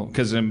to people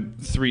because I'm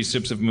 3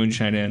 sips of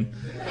moonshine in.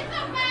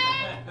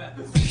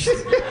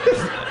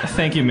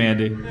 Thank you,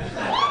 Mandy.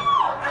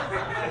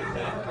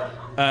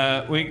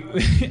 We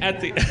at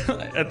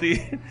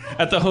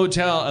the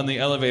hotel on the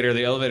elevator.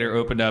 The elevator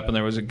opened up and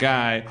there was a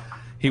guy.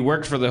 He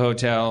worked for the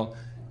hotel.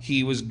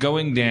 He was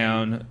going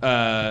down.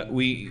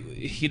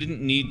 He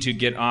didn't need to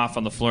get off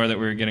on the floor that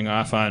we were getting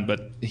off on,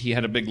 but he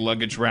had a big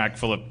luggage rack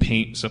full of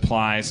paint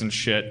supplies and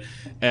shit.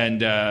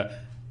 And Aaron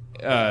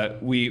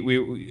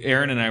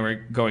and I were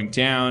going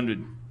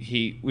down.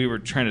 We were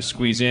trying to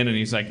squeeze in, and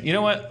he's like, you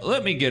know what?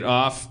 Let me get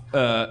off,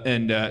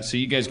 and so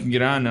you guys can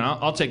get on, and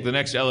I'll take the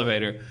next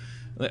elevator.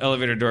 The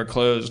elevator door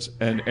closed,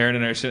 and Aaron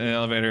and I are sitting in the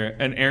elevator,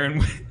 and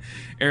Aaron,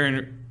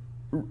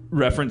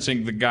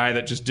 referencing the guy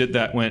that just did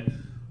that, went,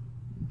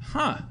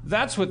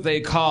 that's what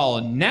they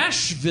call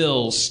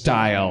Nashville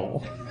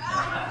style.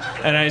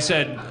 And I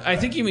said, I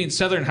think you mean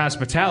Southern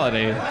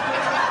hospitality.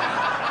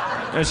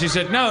 And she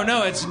said, no,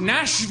 it's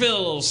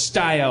Nashville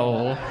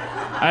style.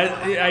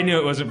 I knew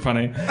it wasn't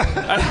funny.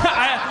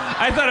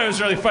 I thought it was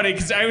really funny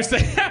because I was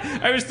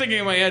thinking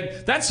in my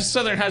head, that's a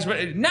Southern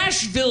hospitality.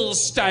 Nashville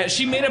style.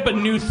 She made up a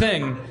new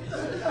thing.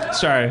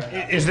 Sorry.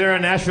 Is there a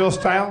Nashville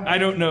style? I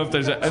don't know if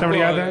there's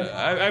somebody out there.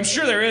 I'm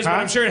sure there is, but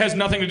I'm sure it has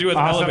nothing to do with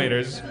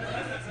elevators.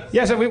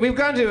 Yeah, so we've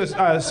gone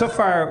to, so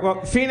far, well,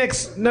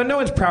 Phoenix, no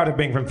one's proud of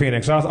being from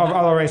Phoenix, so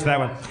I'll erase that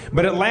one.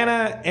 But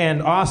Atlanta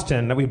and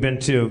Austin that we've been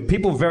to,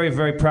 people very,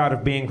 very proud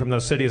of being from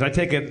those cities. I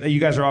take it you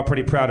guys are all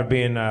pretty proud of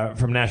being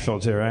from Nashville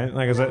too, right?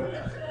 Like, is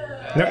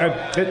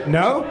it?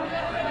 No?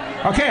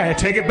 Okay, I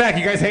take it back.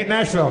 You guys hate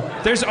Nashville.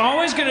 There's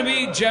always going to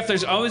be, Jeff,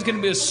 there's always going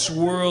to be a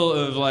swirl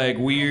of, like,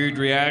 weird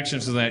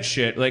reactions to that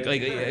shit. Like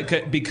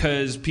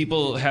because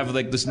people have,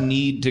 like, this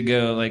need to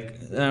go, like,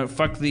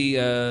 fuck the,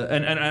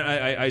 and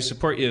I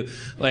support you.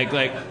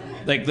 Whatever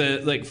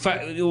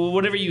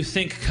you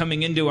think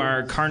coming into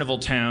our carnival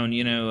town,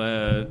 you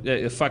know,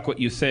 fuck what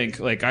you think.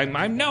 Like,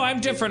 I'm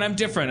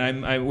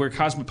different. We're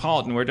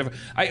cosmopolitan. We're different.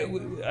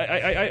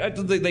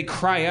 They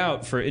cry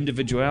out for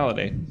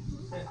individuality.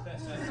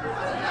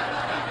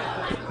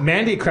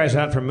 Mandy cries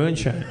out for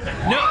moonshine.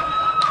 No.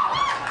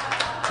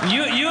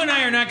 You and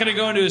I are not going to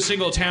go into a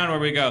single town where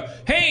we go,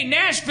 hey,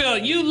 Nashville,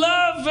 you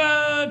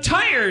love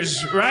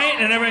tires, right?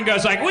 And everyone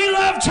goes like, we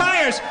love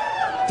tires.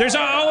 There's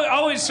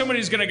always somebody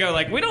who's going to go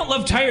like, we don't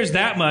love tires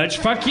that much.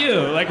 Fuck you.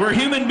 Like, we're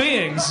human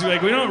beings.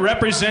 Like, we don't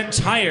represent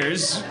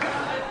tires.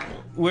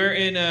 We're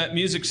in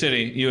Music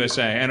City,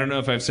 USA. I don't know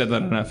if I've said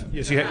that enough.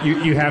 Yes,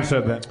 you have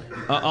said that.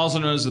 Also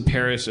known as the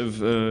Paris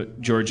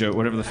of Georgia,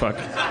 whatever the fuck.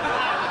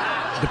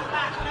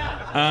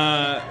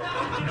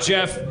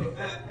 Jeff,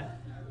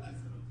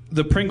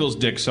 the Pringles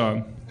Dick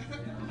song.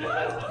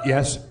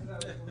 Yes.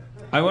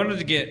 I wanted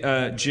to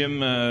get Jim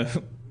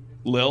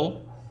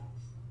Lil.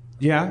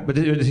 Yeah, but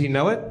does he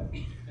know it?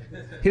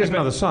 He doesn't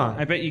know the song.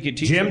 I bet you could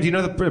teach Jim, him. do you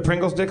know the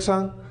Pringles Dick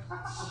song?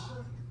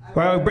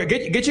 Well,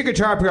 get your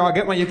guitar up here. I'll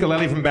get my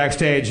ukulele from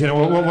backstage, and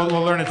we'll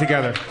learn it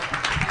together.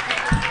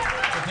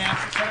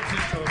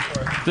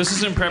 This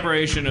is in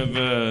preparation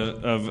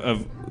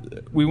of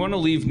we want to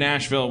leave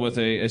Nashville with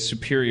a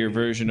superior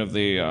version of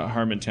the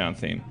Harmontown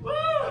theme.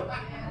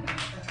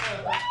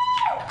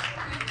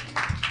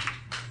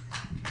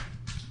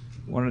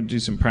 Want to do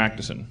some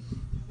practicing.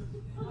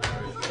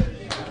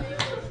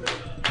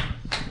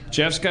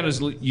 Jeff's got his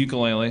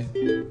ukulele.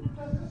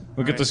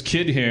 Look at this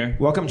kid here.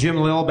 Welcome Jim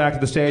Lil back to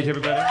the stage,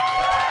 everybody.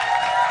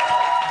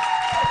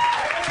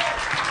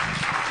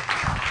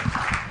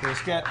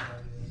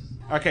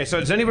 Okay, so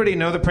does anybody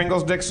know the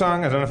Pringles Dick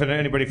song? I don't know if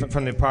anybody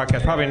from the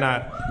podcast. Probably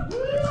not.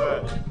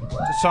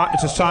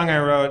 It's a song I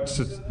wrote.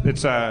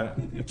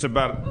 It's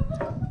about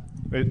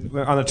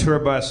on the tour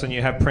bus, and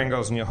you have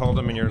Pringles, and you hold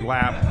them in your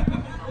lap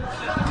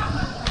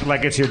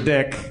like it's your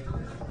dick.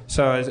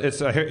 So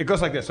it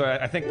goes like this. So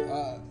I think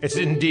it's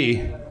in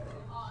D.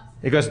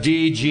 It goes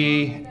D,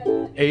 G,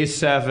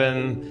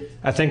 A7.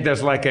 I think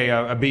there's like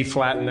a B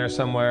flat in there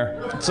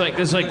somewhere. It's like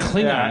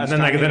Klingon. Yeah, and then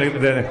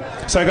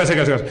so it goes.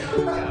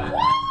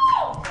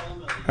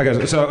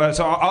 Okay, so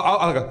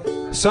I'll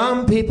go.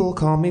 Some people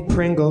call me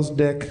Pringles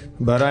Dick,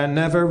 but I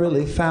never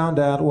really found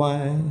out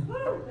why.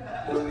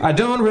 I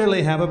don't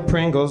really have a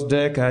Pringles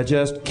dick, I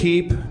just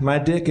keep my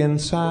dick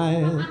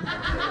inside.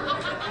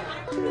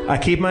 I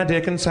keep my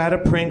dick inside a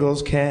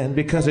Pringles can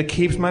because it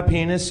keeps my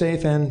penis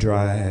safe and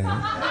dry.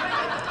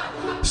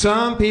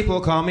 Some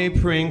people call me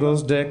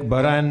Pringles Dick,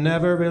 but I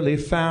never really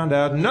found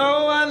out.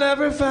 No, I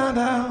never found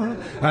out.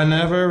 I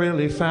never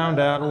really found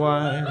out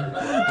why. You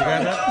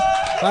got that?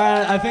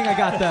 I think I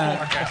got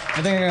that. Okay.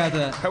 I think I got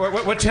that.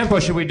 What tempo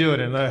should we do it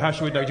in? How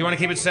should we do it? Do you want to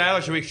keep it sad,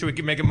 or should we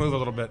make it move a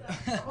little bit?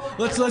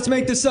 Let's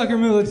make the sucker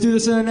move. Let's do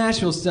this in a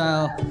Nashville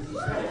style.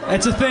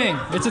 It's a thing.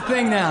 It's a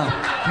thing now.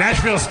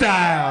 Nashville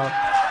style.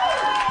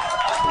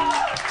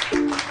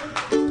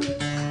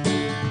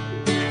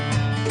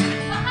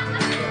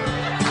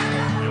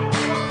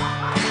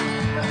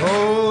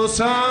 Oh,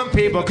 some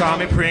people call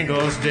me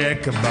Pringles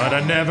Dick, but I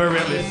never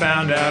really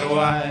found out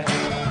why.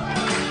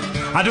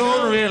 I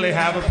don't really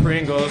have a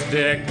Pringles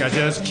dick, I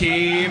just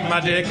keep my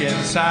dick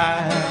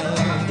inside.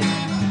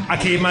 I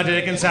keep my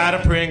dick inside a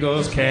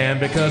Pringles can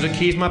because it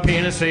keeps my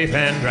penis safe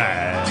and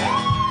dry.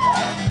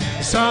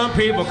 Some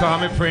people call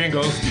me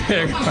Pringles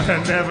Dick, but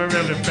I never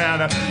really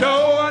found out.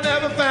 No, I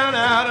never found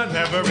out. I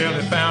never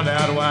really found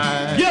out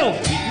why. Yo,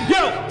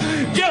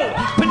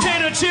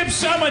 potato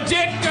chips on my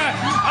dick.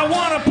 I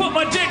want to put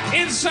my dick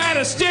inside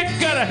a stick.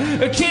 Got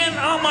a can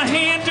on my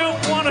hand, don't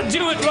want to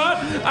do it right.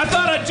 I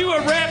thought I'd do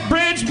a rap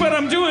bridge, but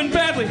I'm doing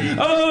badly.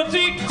 Oh,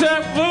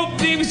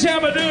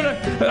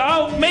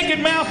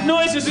 making mouth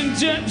noises and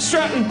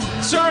strutting.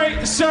 Sorry,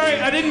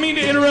 I didn't mean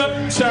to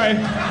interrupt. Sorry,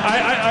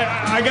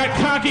 I got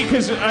cocky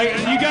because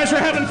you guys were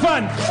having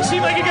fun. It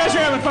seemed like you guys were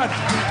having fun.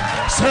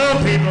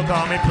 Some people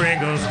call me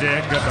Pringles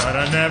Dick, but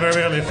I never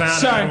really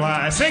found out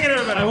why. Sing it,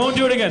 everybody. I won't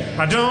do it again.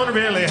 I don't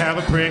really have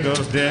a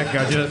Pringles dick,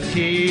 I just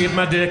keep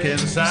my dick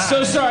inside.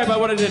 So sorry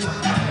about what I did.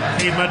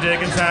 Keep my dick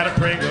inside a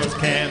Pringles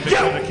can because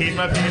I keep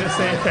my penis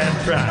safe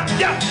and dry.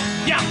 Yeah.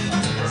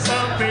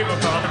 Some people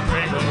call me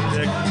Pringles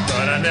Dick,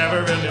 but I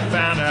never really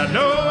found out.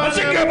 No,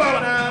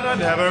 I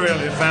never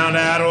really found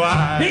out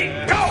why.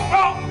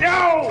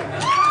 Yo!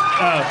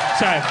 Oh,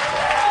 sorry.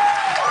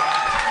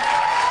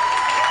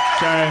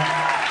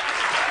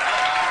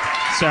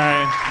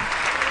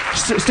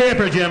 Stay up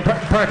here, Jim.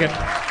 Park it.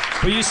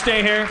 Will you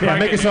stay here? Yeah,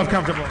 make yourself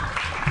comfortable.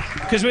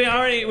 Because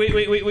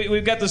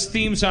we've got this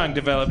theme song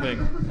developing.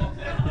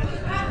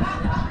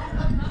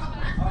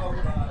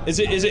 Is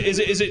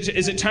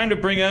it time to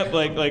bring up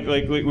like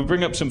we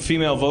bring up some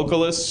female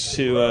vocalists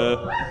who?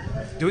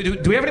 Do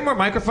we have any more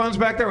microphones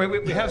back there?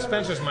 We have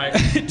Spencer's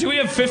mic. Do we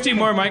have 50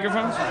 more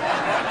microphones?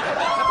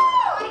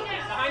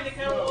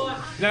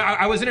 No,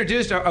 I was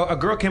introduced. A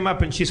girl came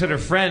up and she said her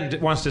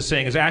friend wants to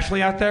sing. Is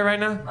Ashley out there right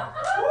now?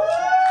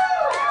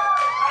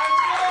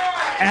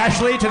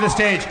 Ashley, to the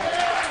stage.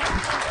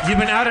 You've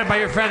been outed by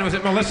your friend. Was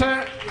it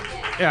Melissa?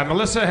 Yeah,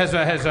 Melissa has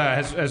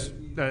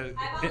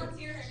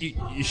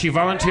she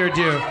volunteered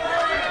you. All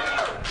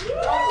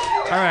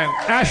right,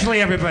 Ashley,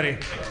 everybody.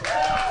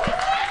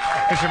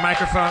 Here's your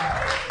microphone.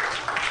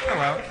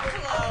 Hello.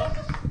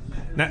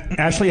 Now,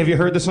 Ashley, have you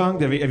heard the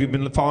song? Have you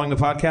been following the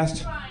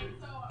podcast?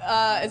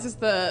 Is this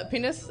the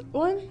penis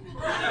one?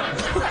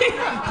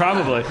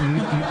 Probably.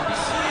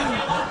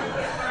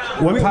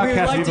 What podcast We'd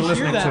have like you been to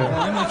hear listening that to?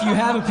 one if you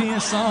have a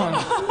penis song.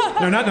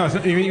 No.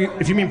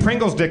 If you mean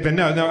Pringles Dick, then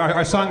no.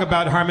 Our song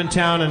about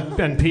Harmontown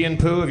and pee and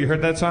poo. Have you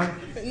heard that song?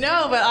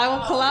 No, but I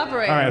will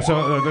collaborate. All right,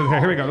 so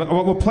here we go.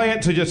 We'll play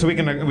it so we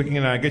can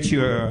get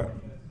you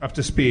up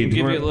to speed.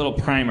 We'll give you a little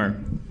primer.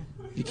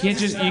 You can't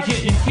just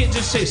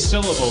say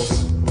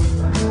syllables.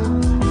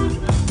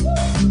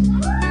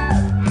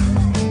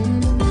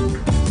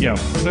 Yo.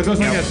 So it goes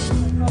like this.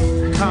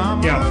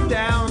 Come on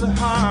down to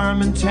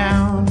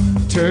Harmontown.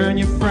 Turn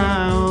your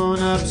frown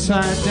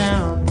upside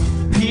down.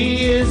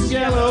 Pee is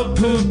yellow,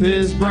 poop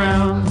is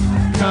brown.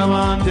 Come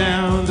on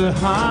down to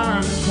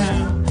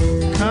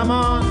Harmontown. Come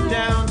on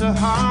down to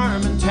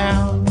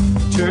Harmontown.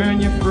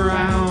 Turn your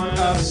frown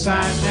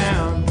upside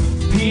down.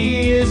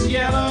 Pee is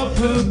yellow,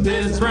 poop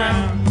is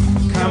brown.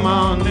 Come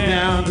on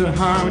down to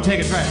Harmon.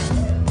 Take it, try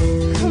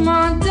it. Come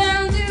on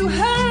down to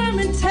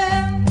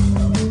Harmontown.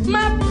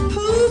 My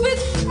poop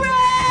is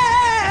brown.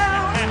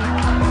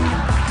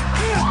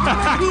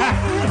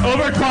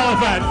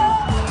 Overqualified.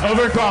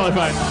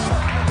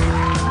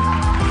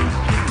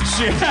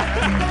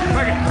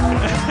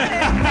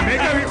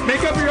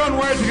 Make up your own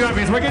words if you want,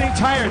 because we're getting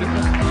tired.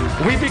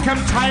 We've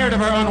become tired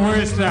of our own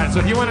words to that. So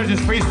if you want to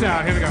just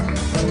freestyle, here we go.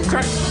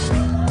 Try.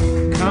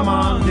 Come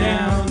on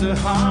down to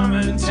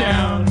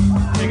Harmontown.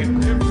 Take it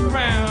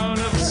round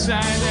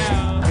upside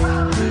down.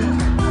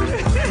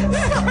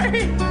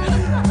 Sorry.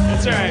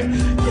 That's all right.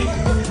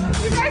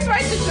 You guys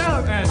write the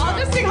joke. I'll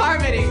just sing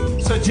harmony.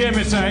 So Jim,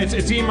 it's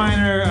E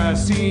minor,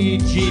 C,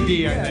 G,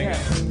 D, I think.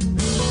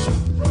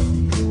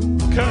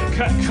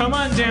 Come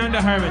on down to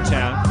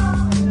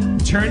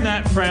Harmontown. Turn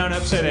that frown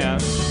upside down.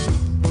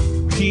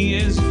 Pee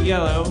is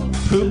yellow,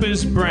 poop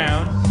is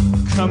brown.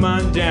 Come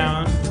on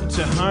down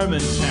to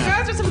Harmontown. You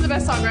guys are some of the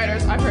best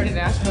songwriters I've heard in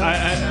Nashville.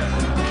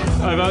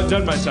 I've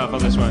outdone myself on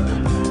this one.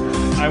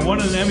 I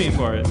won an Emmy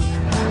for it. I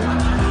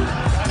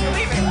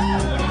believe it.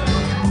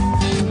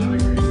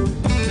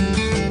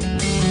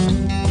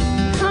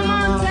 Come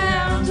on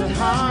down to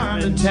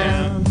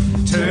Harmontown.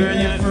 Turn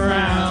your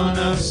frown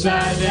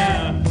upside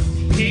down.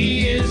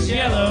 Pee is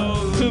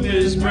yellow, poop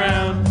is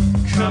brown.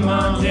 Come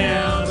on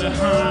down to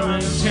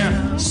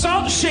Harmontown.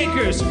 Salt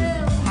shakers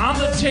on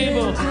the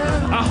table.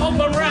 I hope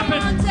I'm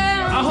rapping.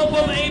 I hope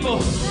I'm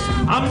able.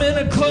 I'm in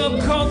a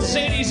club called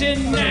Sadie's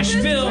in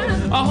Nashville.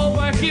 I hope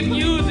I give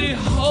you the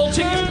whole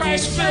ticket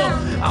price bill.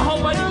 I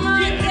hope I'm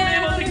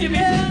able to give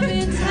you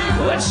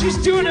what she's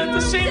doing at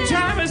the same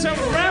time as I'm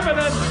rapping.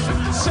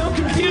 It's so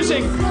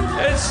confusing.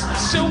 It's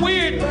so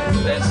weird.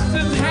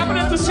 It's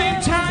happening at the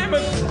same time,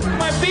 but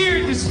my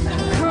beard is.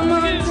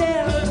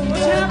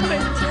 What's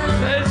happening?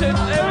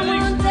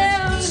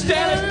 Everything's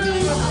static.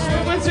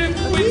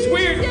 It's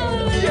weird.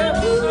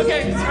 Yeah.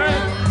 Okay. All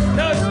right.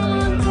 No.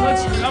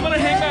 I'm gonna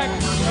hang back.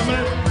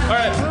 All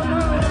right.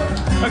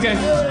 Okay.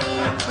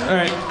 All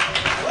right.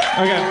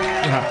 Okay.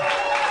 Yeah.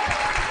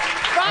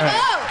 Bravo!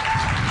 Right.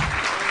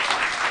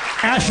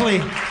 Ashley,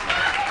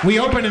 we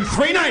open in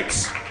 3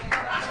 nights.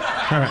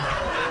 All right.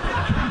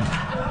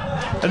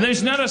 And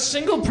there's not a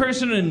single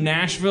person in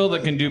Nashville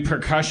that can do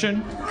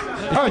percussion.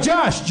 Oh,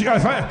 Josh.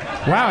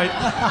 Wow.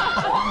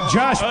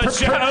 Josh.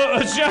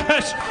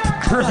 Josh.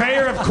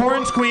 Purveyor of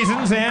corn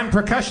squeezins and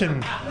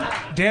percussion.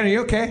 Dan, are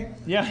you okay?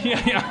 Yeah.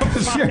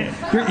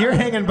 You're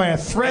hanging by a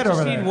thread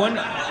over there.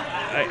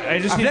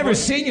 I've never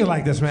seen you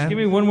like this, man. Give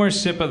me one more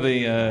sip of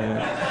the.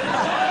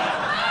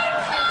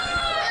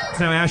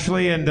 Now,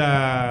 Ashley and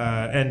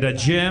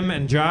Jim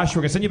and Josh,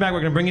 we're gonna send you back.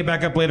 We're gonna bring you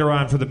back up later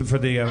on for the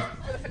finale.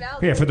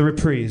 For the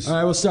reprise. All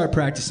right, we'll start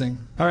practicing.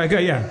 All right,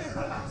 good. Yeah.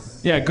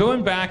 Yeah,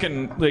 going back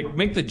and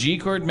make the G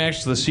chord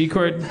match the C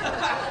chord.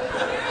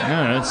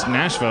 No, it's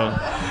Nashville.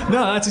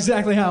 No, that's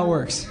exactly how it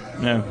works.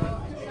 No.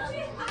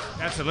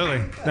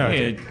 Absolutely. No.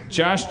 Hey,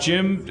 Josh,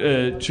 Jim,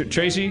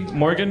 Tracy,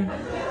 Morgan.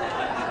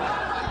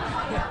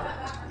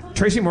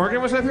 Tracy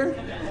Morgan was up here?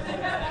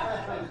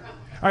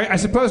 All right, I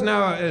suppose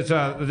now is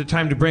the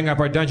time to bring up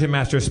our dungeon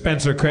master,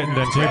 Spencer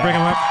Crittenden. Can we bring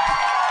him up?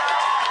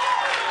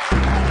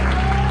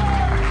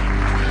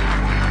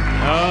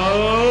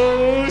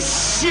 Oh,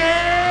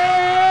 shit!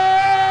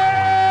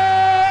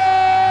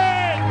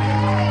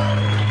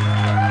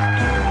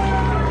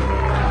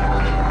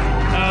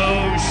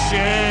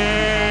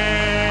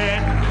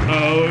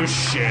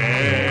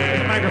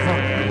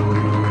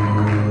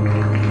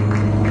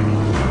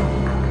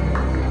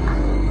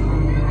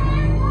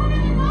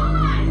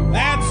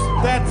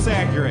 That's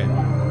accurate.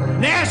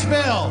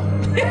 Nashville!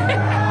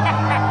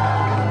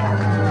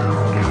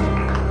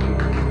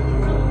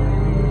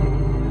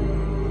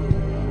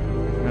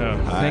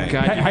 Thank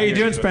God. How you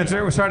doing,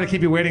 Spencer? We're sorry to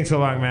keep you waiting so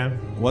long, man.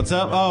 What's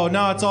up? Oh,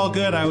 no, it's all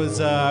good. I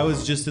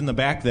was just in the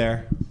back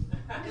there.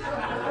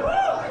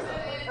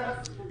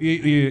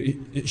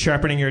 You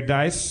sharpening your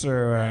dice,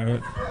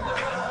 or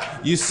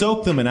You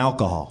soak them in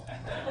alcohol.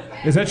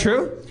 is that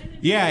true?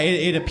 Yeah,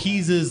 it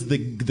appeases the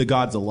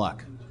gods of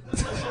luck.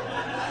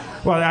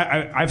 Well,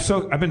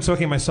 I've been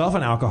soaking myself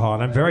in alcohol,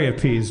 and I'm very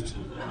appeased.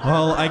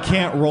 Well, I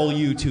can't roll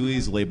you too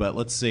easily, but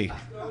let's see.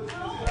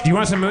 Do you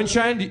want some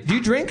moonshine? Do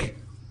you drink?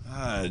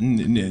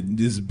 This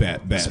is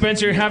bad.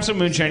 Spencer, have some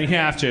moonshine. You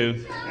have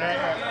to.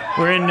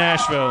 We're in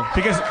Nashville.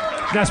 Because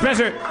now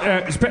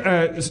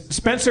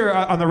Spencer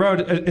on the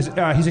road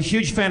he's a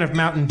huge fan of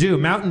Mountain Dew.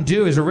 Mountain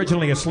Dew is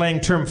originally a slang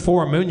term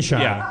for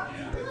moonshine. Yeah.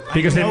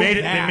 Because they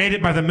made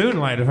it by the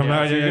moonlight. If I'm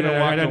not, so you're gonna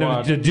walk the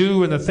walk. The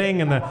dew and the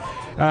thing and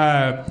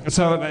the.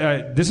 So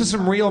this is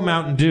some real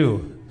Mountain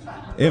Dew.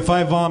 If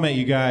I vomit,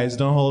 you guys,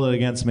 don't hold it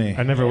against me.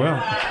 I never will.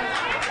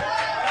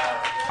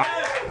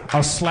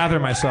 I'll slather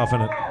myself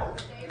in it.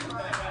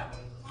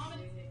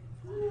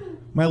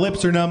 My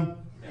lips are numb.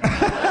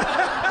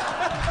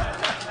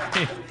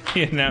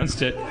 He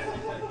announced it.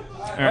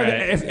 All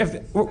right.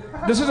 If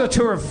this is a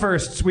tour of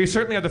firsts, we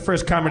certainly have the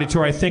first comedy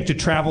tour, I think, to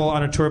travel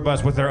on a tour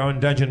bus with their own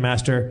dungeon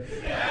master.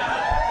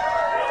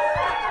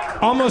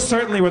 Almost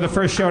certainly we're the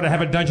first show to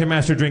have a dungeon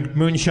master drink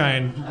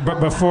moonshine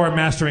before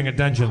mastering a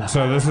dungeon.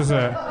 So this is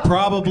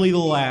probably the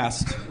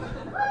last.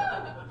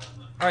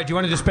 All right, do you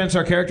want to dispense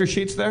our character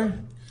sheets there?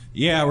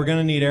 Yeah, we're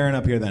gonna need Aaron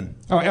up here then.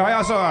 Oh, I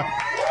also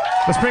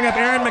let's bring up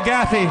Aaron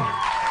McGathy.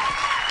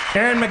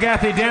 Aaron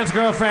McGathy, Dan's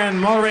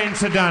girlfriend, Maureen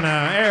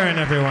Sedana. Aaron,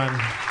 everyone.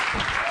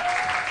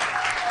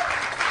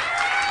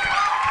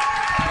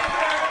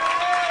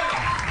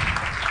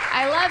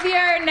 I love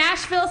your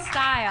Nashville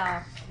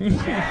style.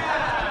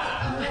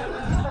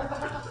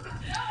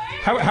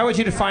 How would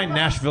you define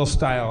Nashville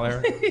style,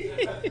 Aaron?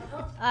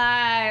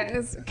 It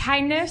was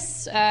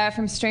kindness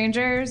from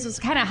strangers. It was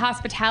kind of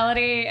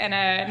hospitality in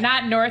a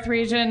not north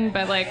region,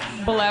 but like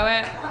below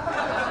it.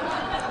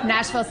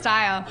 Nashville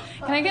style.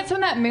 Can I get some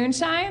of that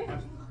moonshine?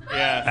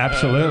 Yeah.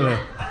 Absolutely.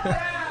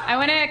 I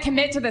want to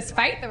commit to this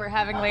fight that we're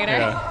having later.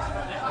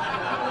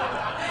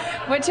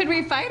 Yeah. What should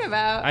we fight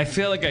about? I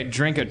feel like I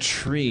drank a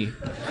tree.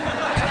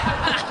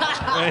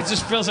 It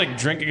just feels like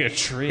drinking a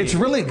tree. It's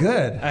really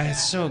good.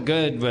 It's so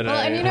good, but Well,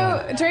 and you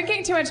know,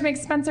 drinking too much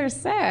makes Spencer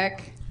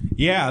sick.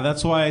 Yeah,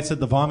 that's why I said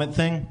the vomit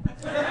thing.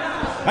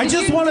 I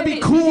just want to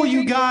be cool,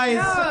 you guys.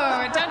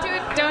 No, don't do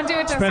it. Don't do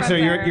it to Spencer,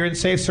 you're in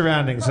safe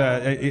surroundings.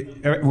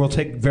 We'll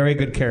take very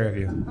good care of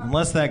you.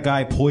 Unless that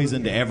guy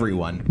poisoned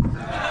everyone.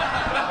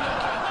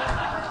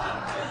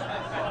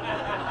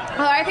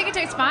 Oh, I think it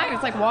tastes fine.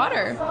 It's like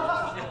water.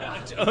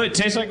 Oh, it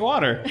tastes like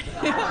water.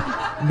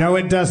 No,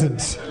 it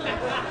doesn't.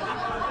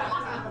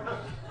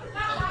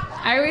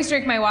 I always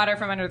drink my water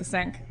from under the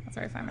sink. That's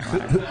where I find my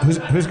water.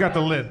 Who's got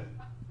the lid?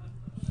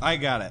 I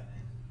got it.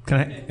 Can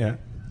I? Yeah.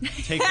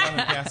 Take one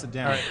and pass it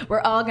down. We're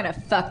all gonna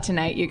fuck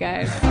tonight, you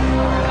guys.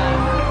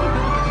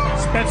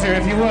 Spencer,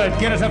 if you would,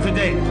 get us up to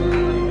date.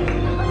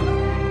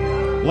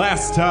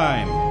 Last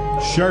time,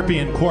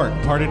 Sharpie and Quark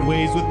parted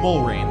ways with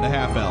Mulrain, the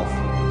half-elf.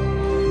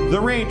 The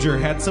Ranger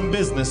had some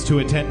business to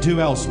attend to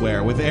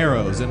elsewhere, with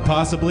arrows and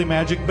possibly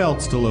magic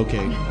belts to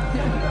locate.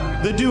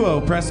 The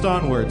duo pressed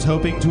onwards,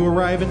 hoping to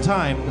arrive in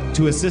time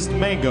to assist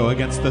Mango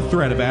against the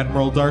threat of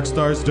Admiral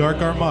Darkstar's Dark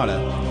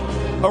Armada.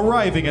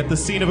 Arriving at the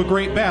scene of a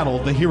great battle,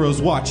 the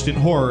heroes watched in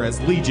horror as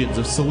legions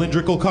of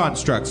cylindrical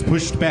constructs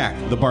pushed back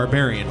the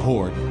barbarian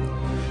horde.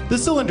 The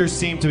cylinders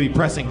seemed to be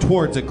pressing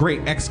towards a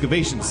great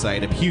excavation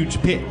site, a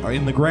huge pit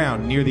in the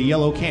ground near the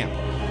yellow camp.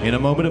 In a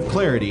moment of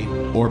clarity,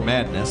 or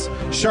madness,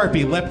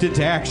 Sharpie leapt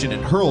into action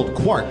and hurled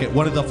Quark at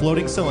one of the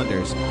floating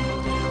cylinders.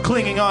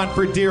 Clinging on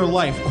for dear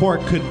life,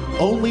 Quark could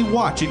only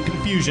watch in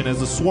confusion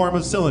as a swarm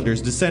of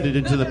cylinders descended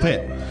into the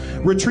pit,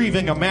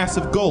 retrieving a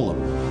massive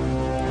golem.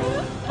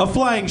 A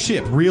flying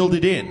ship reeled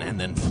it in and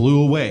then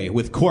flew away.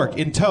 With Quark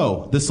in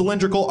tow, the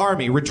cylindrical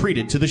army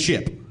retreated to the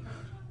ship.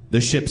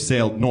 The ship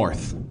sailed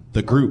north.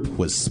 The group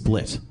was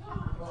split.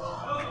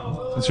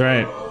 That's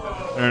right.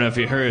 I don't know if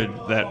you heard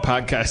that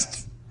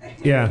podcast.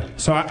 Yeah.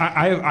 So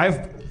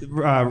I've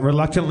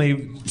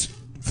reluctantly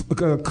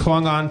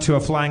clung on to a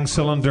flying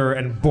cylinder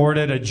and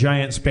boarded a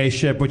giant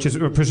spaceship, which is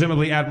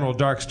presumably Admiral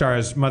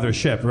Darkstar's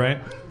mothership, right?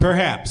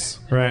 Perhaps.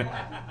 Right.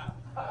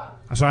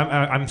 So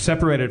I'm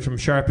separated from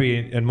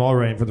Sharpie and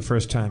Mulrain for the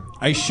first time.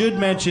 I should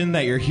mention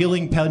that your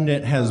healing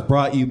pendant has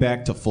brought you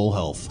back to full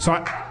health.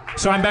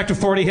 So I'm back to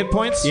 40 hit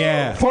points?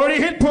 Yeah. 40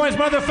 hit points,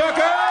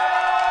 motherfucker!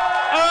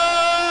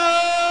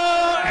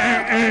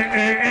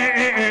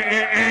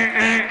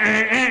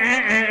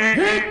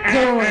 Hit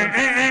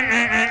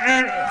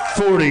points!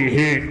 40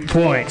 hit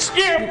points.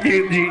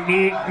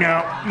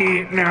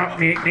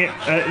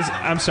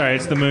 I'm sorry,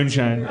 it's the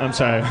moonshine. I'm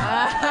sorry.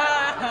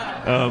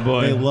 Oh,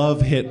 boy. They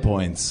love hit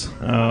points.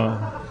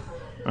 Oh.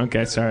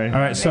 Okay, sorry. All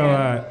right,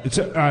 so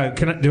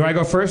do I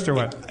go first or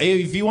what?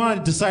 If you want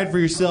to decide for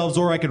yourselves,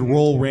 or I could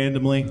roll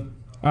randomly.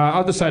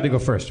 I'll decide to go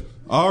first.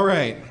 All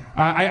right.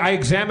 I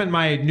examine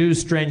my new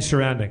strange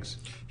surroundings.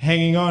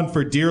 Hanging on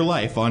for dear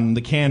life on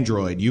the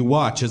Candroid, you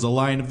watch as a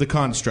line of the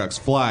constructs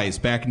flies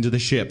back into the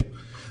ship.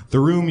 The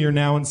room you're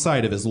now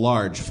inside of is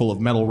large, full of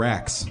metal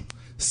racks.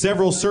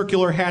 Several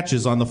circular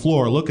hatches on the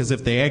floor look as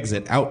if they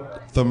exit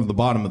out from the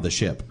bottom of the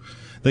ship.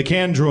 The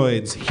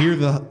Candroids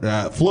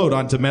float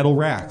onto metal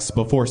racks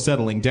before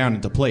settling down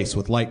into place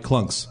with light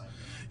clunks.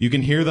 You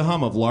can hear the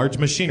hum of large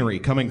machinery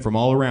coming from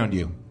all around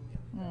you.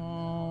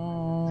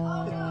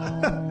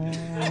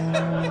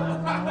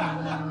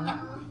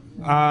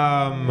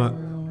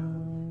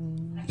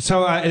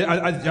 So,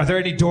 are there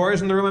any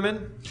doors in the room I'm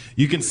in?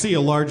 You can see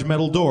a large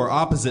metal door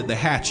opposite the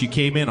hatch you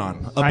came in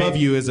on. Above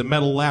you is a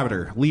metal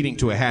ladder leading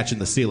to a hatch in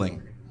the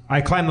ceiling.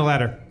 I climb the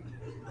ladder.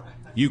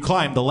 You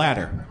climb the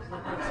ladder.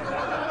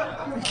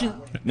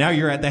 Now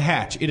you're at the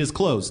hatch. It is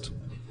closed.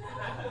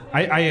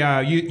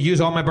 I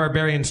use all my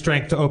barbarian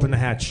strength to open the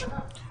hatch.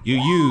 You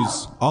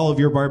use all of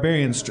your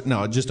barbarian strength.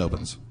 No, it just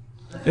opens.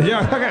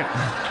 Yeah, okay.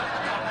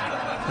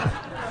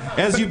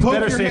 As you poke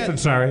Better your safe head, than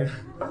sorry.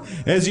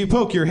 As you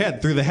poke your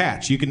head through the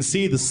hatch, you can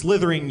see the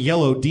slithering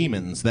yellow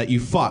demons that you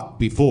fought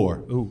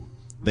before. Ooh.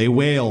 They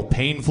wail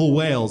painful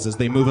wails as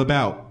they move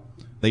about.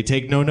 They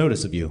take no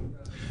notice of you.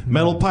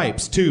 Metal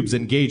pipes, tubes,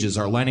 and gauges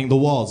are lining the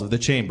walls of the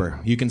chamber.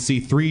 You can see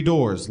 3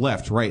 doors,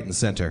 left, right, and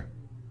center.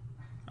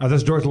 Are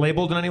those doors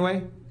labeled in any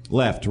way?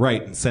 Left,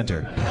 right, and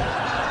center.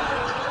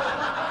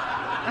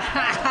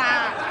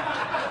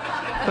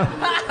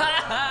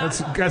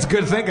 That's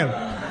good thinking.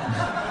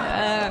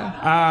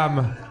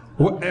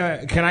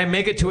 Can I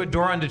make it to a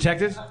door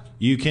undetected?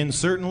 You can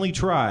certainly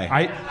try.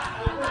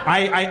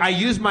 I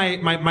use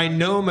my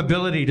gnome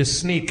ability to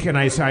sneak, and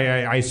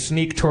I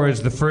sneak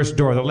towards the first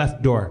door, the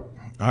left door.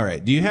 All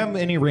right. Do you have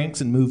any ranks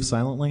and move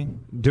silently?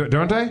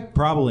 Don't I?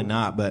 Probably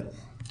not, but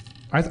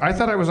I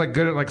thought I was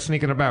good at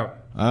sneaking about.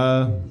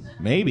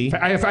 Maybe.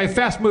 I have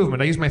fast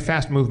movement. I use my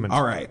fast movement.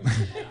 All right.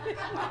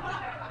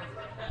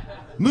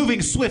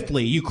 Moving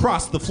swiftly, you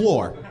cross the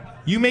floor.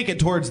 You make it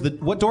towards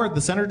what door?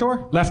 The center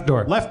door? Left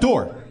door. Left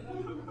door.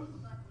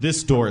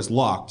 This door is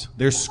locked.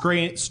 There's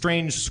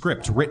strange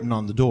script written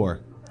on the door.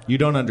 You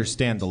don't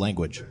understand the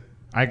language.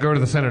 I go to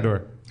the center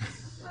door.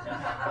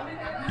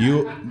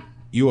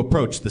 You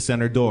approach the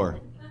center door.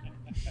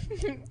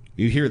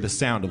 You hear the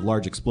sound of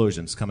large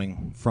explosions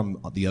coming from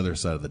the other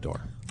side of the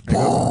door.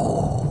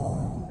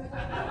 Oh,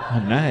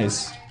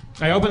 nice.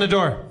 I open the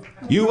door.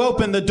 You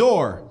open the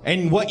door,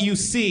 and what you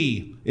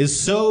see is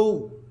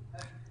so...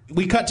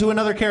 We cut to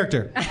another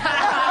character.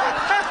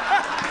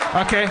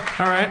 Okay,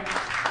 all right.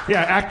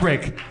 Yeah, act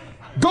break.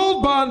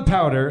 Gold bond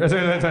powder.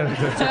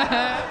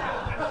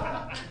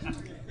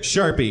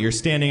 Sharpie, you're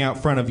standing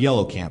out front of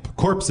Yellow Camp.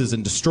 Corpses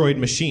and destroyed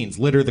machines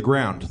litter the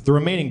ground. The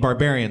remaining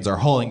barbarians are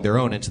hauling their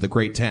own into the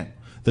great tent.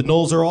 The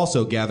gnolls are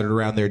also gathered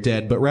around their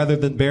dead, but rather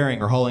than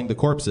burying or hauling the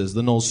corpses,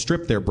 the gnolls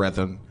strip their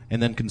brethren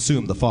and then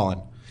consume the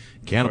fallen.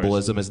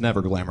 Cannibalism is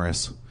never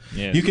glamorous.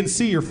 Yes. You can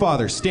see your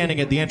father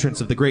standing at the entrance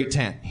of the great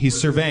tent. He's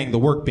surveying the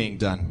work being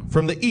done.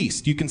 From the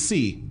east, you can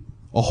see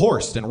a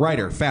horse and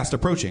rider fast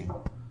approaching.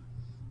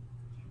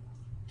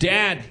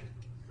 Dad.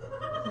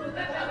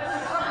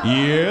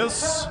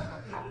 Yes?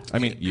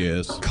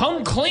 Yes.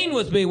 Come clean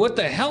with me. What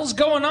the hell's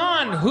going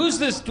on? Who's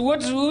this?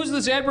 Who's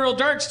this Admiral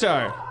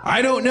Darkstar?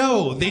 I don't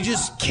know. They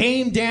just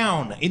came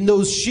down in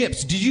those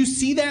ships. Did you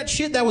see that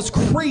shit? That was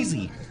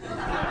crazy.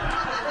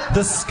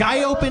 The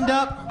sky opened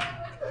up.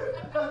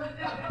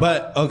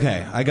 But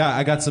okay, I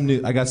got some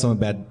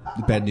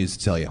bad news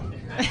to tell you.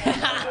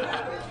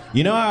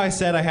 You know how I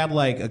said I had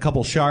a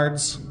couple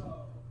shards?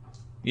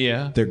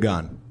 Yeah. They're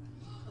gone.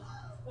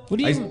 What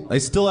do you? I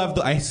still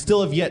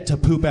have yet to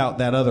poop out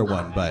that other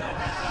one, but.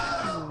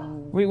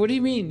 Wait, what do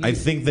you mean? I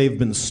think they've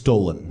been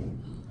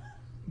stolen.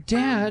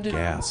 Dad.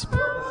 Gasp.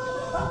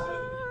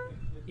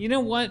 You know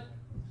what?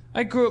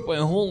 I grew up my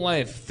whole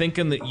life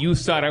thinking that you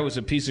thought I was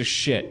a piece of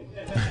shit.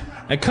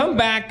 I come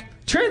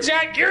back, turns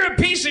out you're a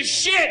piece of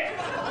shit!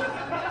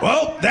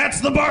 Well,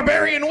 that's the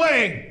barbarian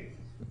way!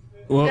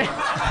 Well,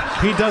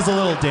 he does a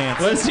little dance.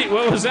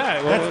 What was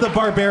that? That's the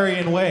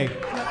barbarian way.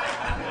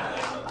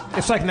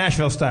 It's like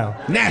Nashville style.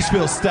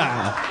 Nashville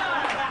style.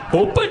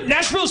 Open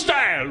Nashville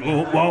style!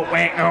 No.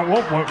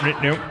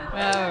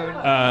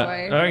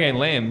 Okay,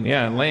 lame.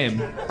 Yeah,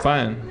 lame.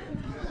 Fine.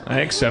 I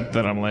accept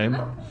that I'm lame.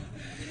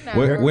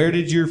 Where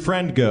did your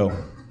friend go?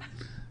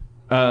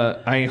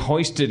 I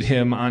hoisted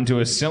him onto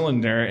a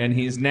cylinder, and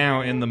he's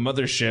now in the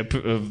mothership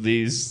of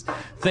these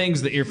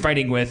things that you're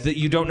fighting with that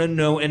you don't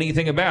know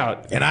anything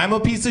about. And I'm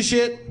a piece of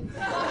shit?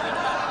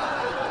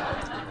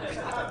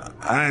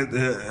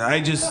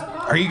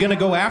 Are you gonna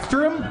go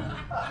after him?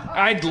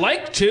 I'd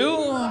like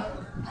to.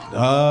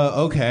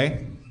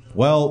 Okay.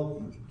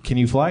 Well, can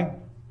you fly?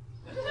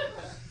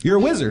 You're a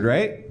wizard,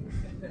 right?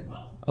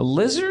 A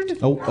lizard?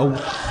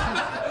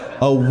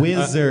 A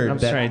wizard. I'm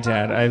sorry,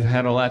 Dad. I've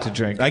had a lot to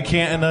drink. I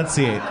can't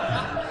enunciate.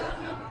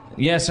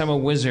 Yes, I'm a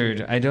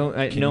wizard. I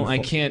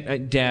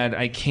can't. Dad,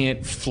 I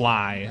can't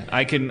fly.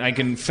 I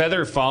can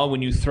feather fall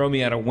when you throw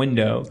me out a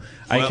window.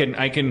 Well,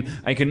 I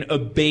can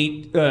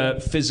abate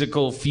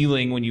physical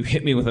feeling when you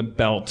hit me with a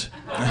belt.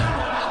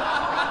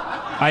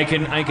 I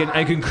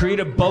can create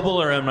a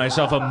bubble around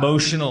myself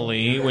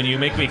emotionally when you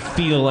make me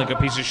feel like a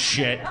piece of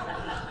shit.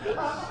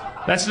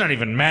 That's not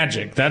even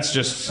magic. That's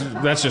just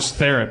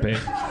therapy.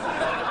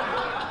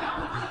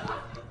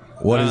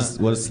 What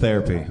is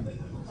therapy?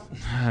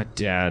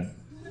 Dad,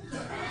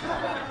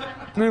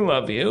 I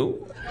love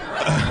you.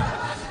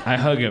 I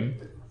hug him.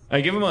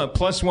 I give him a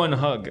 +1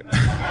 hug.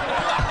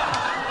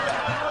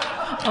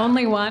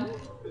 Only one?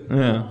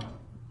 Yeah.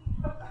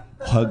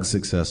 Hug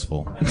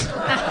successful.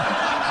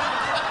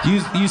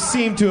 You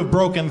seem to have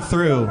broken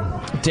through.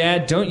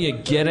 Dad, don't you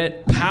get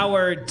it?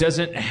 Power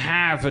doesn't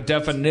have a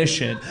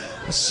definition.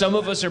 Some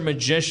of us are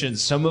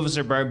magicians. Some of us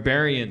are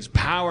barbarians.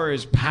 Power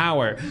is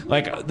power.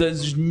 Like,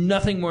 there's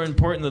nothing more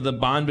important than the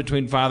bond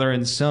between father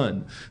and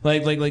son.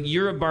 Like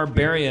you're a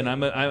barbarian.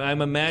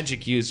 I'm a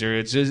magic user.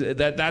 It's just,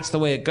 that's the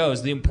way it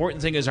goes. The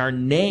important thing is our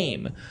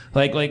name.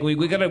 Like we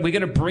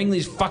gotta bring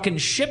these fucking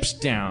ships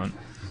down.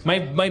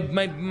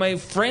 My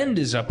friend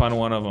is up on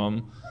one of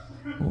them.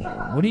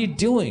 What are you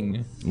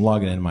doing?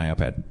 Logging in my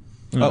iPad.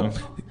 Oh,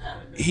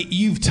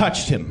 you've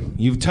touched him.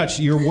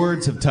 Your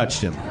words have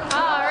touched him. All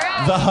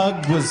right. The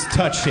hug was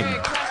touching.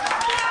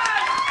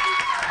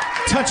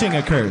 Touching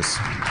occurs.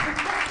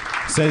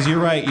 Says, you're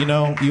right,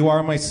 you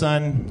are my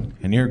son,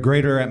 and you're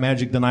greater at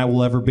magic than I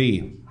will ever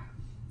be.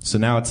 So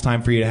now it's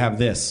time for you to have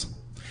this.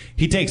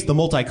 He takes the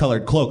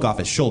multicolored cloak off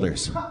his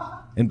shoulders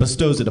and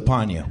bestows it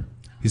upon you.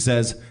 He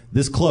says,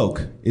 this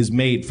cloak is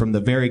made from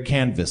the very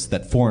canvas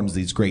that forms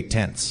these great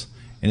tents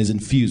and is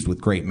infused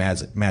with great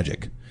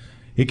magic.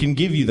 It can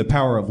give you the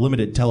power of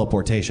limited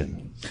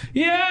teleportation.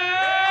 Yeah!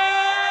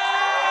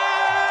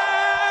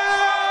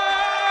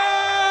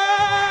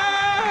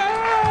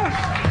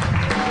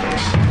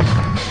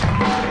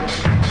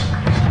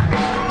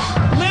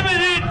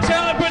 Limited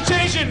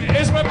teleportation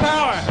is my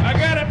power. I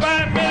got it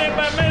by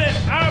minute,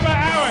 hour by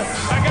hour.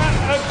 I got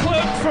a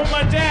cloak from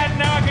my dad,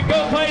 now I can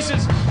go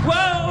places.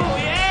 Whoa,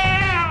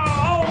 yeah!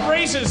 Oh,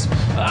 races.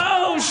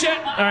 Oh, shit.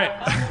 All right,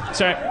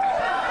 sorry.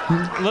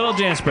 Little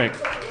dance break.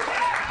 Oh,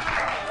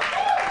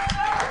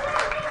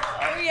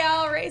 yeah,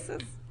 all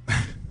races.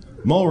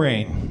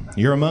 Mulrain,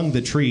 you're among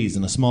the trees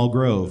in a small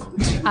grove.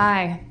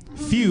 Aye.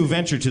 Few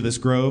venture to this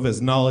grove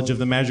as knowledge of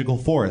the magical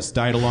forest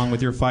died along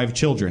with your 5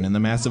 children in the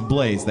massive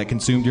blaze that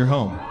consumed your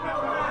home.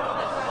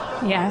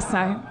 Yes,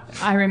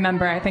 I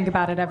remember. I think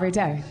about it every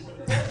day.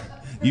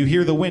 You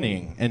hear the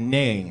whinnying and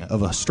neighing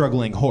of a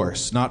struggling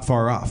horse not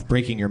far off,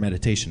 breaking your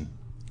meditation.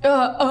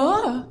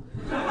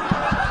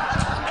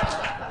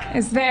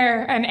 Is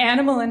there an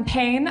animal in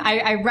pain?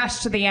 I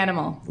rush to the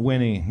animal.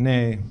 Whinny,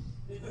 neigh.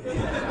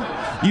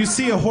 You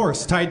see a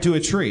horse tied to a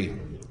tree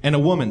and a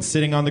woman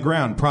sitting on the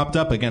ground propped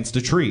up against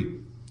a tree.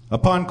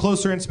 Upon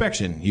closer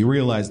inspection, you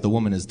realize the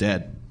woman is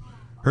dead.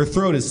 Her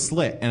throat is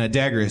slit and a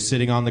dagger is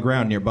sitting on the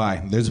ground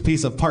nearby. There's a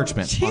piece of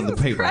parchment on the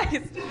paper. Christ.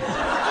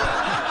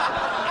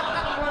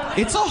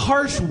 It's a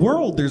harsh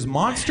world. There's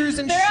monsters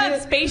and They're shit. on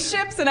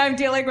spaceships and I'm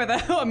dealing with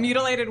a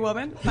mutilated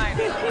woman. Fine.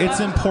 It's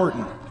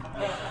important.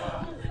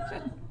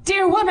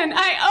 Dear woman,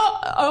 I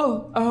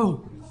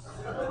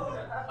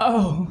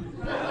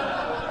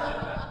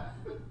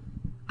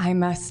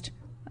must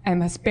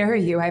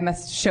bury you. I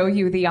must show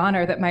you the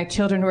honor that my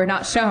children were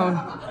not shown.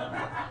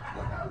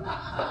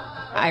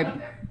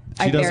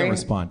 She doesn't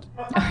respond.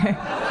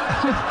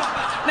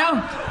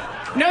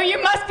 No,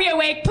 you must be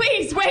awake.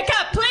 Please, wake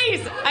up,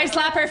 please. I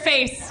slap her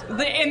face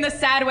in the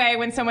sad way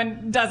when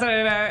someone does it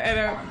in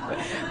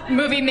a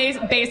movie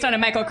based on a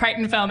Michael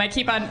Crichton film. I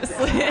keep on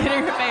hitting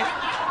her face.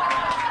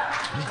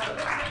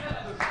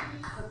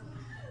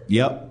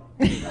 Yep.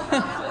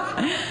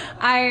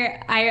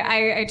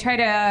 I try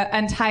to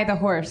untie the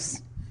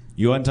horse.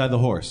 You untie the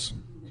horse.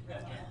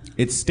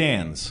 It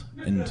stands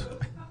and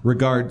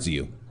regards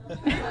you.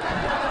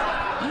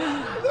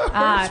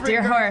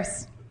 Dear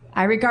horse,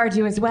 I regard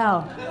you as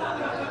well.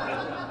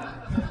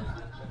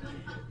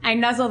 I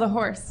nuzzle the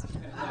horse.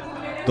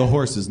 The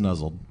horse is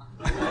nuzzled.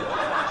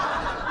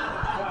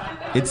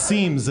 It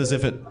seems as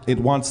if it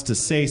wants to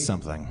say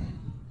something.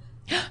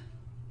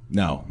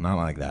 No, not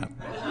like that.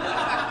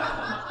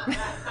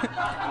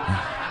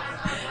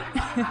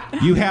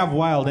 You have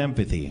wild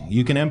empathy.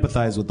 You can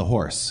empathize with the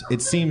horse. It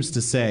seems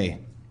to say...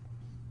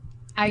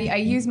 I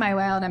use my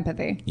wild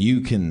empathy.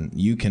 You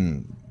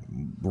can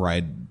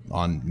ride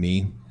on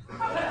me.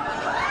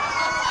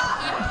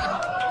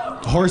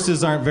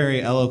 Horses aren't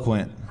very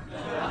eloquent.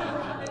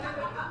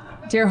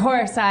 Dear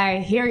horse, I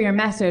hear your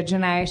message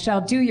and I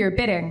shall do your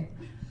bidding.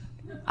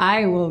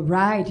 I will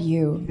ride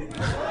you.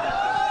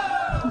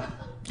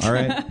 All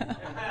right.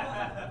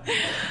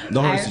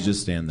 The horse is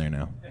just standing there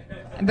now.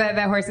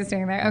 The horse is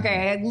standing there.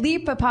 Okay, I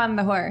leap upon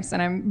the horse,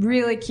 and I'm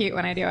really cute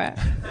when I do it.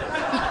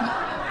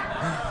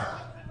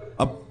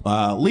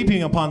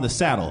 Leaping upon the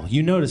saddle,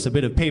 you notice a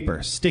bit of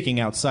paper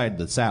sticking outside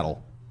the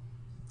saddle.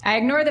 I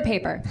ignore the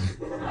paper.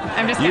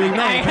 I'm just kidding.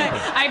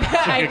 I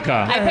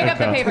pick up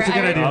the paper.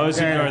 Always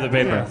ignore the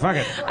paper. Yeah, fuck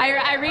it.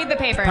 I read the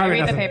paper. Probably I read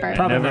nothing. the paper.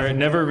 Probably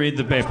Never read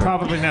the paper.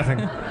 Probably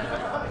nothing.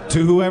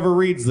 To whoever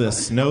reads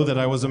this, know that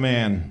I was a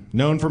man.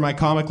 Known for my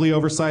comically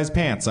oversized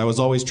pants, I was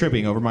always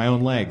tripping over my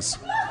own legs.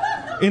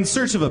 In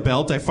search of a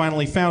belt, I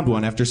finally found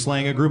one after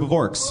slaying a group of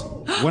orcs.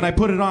 When I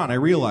put it on, I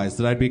realized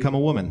that I'd become a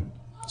woman.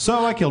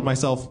 So I killed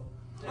myself.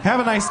 Have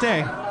a nice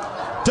day.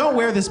 Don't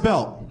wear this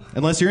belt,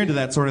 unless you're into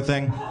that sort of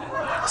thing.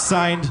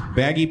 Signed,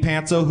 Baggy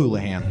Pants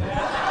O'Houlihan.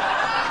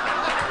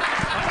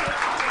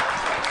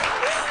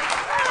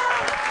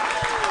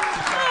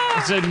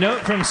 It's a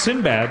note from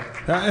Sinbad.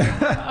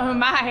 Oh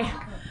my.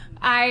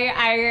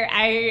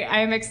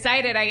 I'm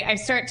excited. I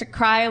start to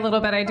cry a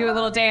little bit. I do a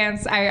little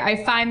dance.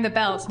 I find the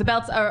belt. The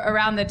belt's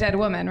around the dead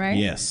woman, right?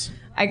 Yes.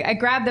 I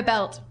grab the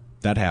belt.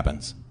 That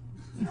happens.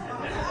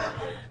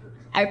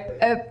 I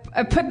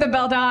put the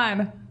belt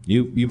on.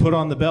 You put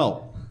on the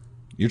belt.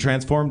 You're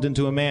transformed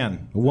into a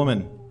man, a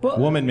woman. What?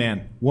 Woman,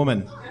 man,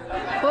 woman.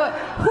 What?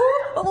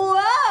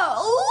 Whoa!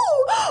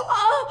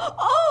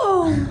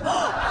 Ooh!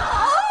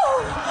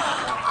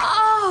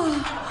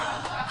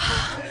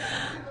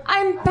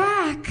 I'm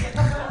back.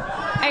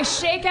 I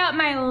shake out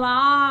my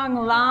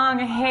long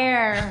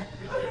hair,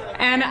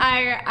 and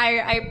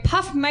I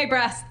puff my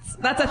breasts.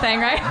 That's a thing,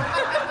 right?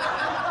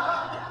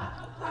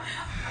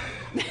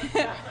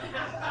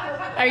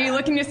 Are you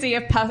looking to see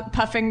if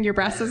puffing your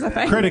breasts is a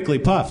thing? Critically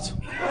puffed.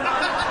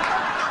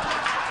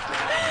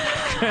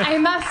 I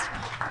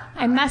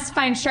must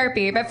find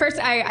Sharpie, but first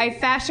I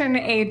fashion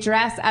a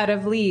dress out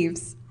of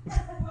leaves.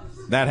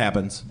 That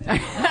happens. And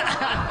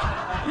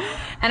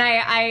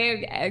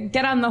I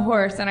get on the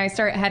horse and I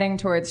start heading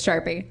towards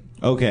Sharpie.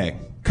 Okay.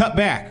 Cut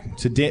back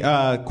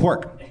to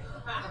Quark.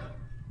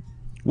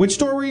 Which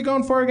door were you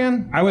going for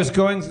again? I was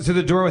going to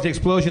the door with the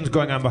explosions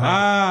going on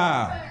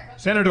behind.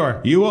 Center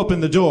door. You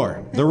open the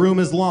door. The room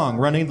is long,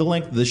 running the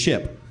length of the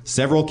ship.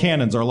 Several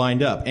cannons are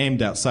lined up,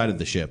 aimed outside of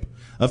the ship.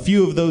 A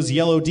few of those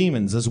yellow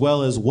demons, as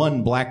well as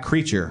one black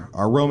creature,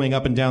 are roaming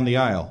up and down the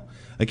aisle.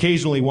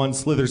 Occasionally, one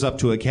slithers up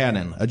to a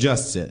cannon,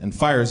 adjusts it, and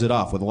fires it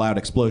off with a loud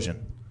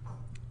explosion.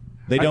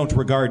 They don't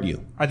regard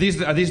you. Are these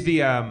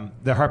the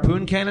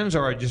harpoon cannons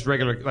or just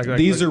regular?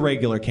 These are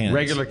regular cannons.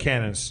 Regular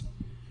cannons.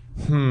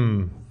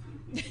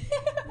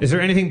 Is there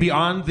anything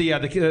beyond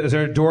is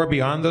there a door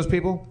beyond those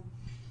people?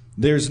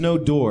 There's no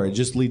door. It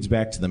just leads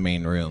back to the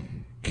main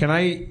room. Can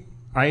I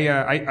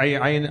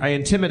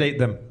intimidate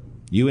them?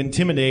 You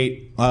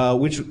intimidate.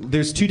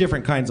 There's two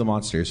different kinds of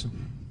monsters.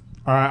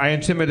 I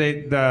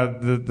intimidate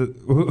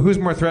who's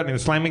more threatening, the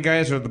slimy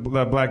guys or the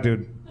black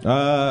dude?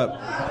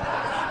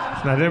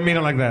 No, I didn't mean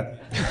it like that.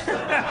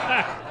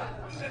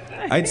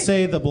 I'd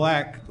say the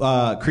black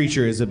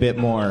creature is a bit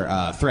more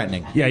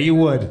threatening. Yeah, you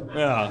would.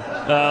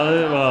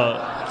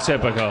 Well,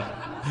 typical.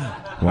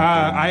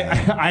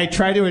 I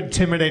try to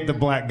intimidate the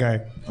black guy.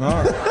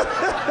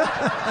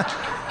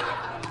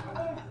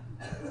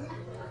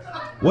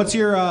 What's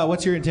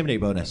your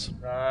intimidate bonus?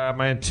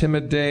 My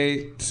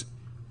intimidate.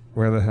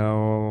 Where the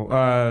hell?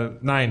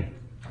 9.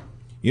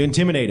 You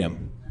intimidate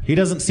him. He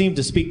doesn't seem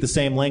to speak the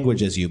same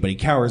language as you, but he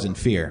cowers in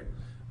fear.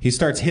 He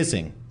starts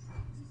hissing.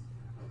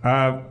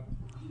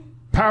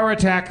 Power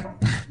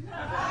attack.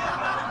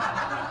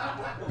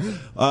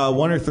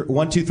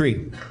 1, 2,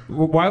 3.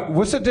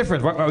 What's the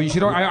difference? You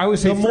should. I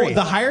always say 3.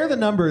 The higher the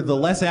number, the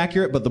less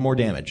accurate, but the more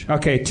damage.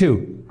 Okay,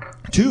 2.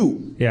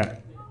 2. Yeah.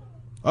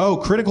 Oh,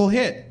 critical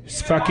hit.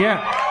 Fuck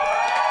yeah.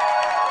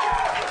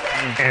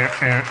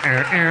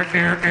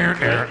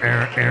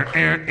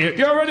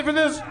 Y'all ready for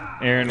this?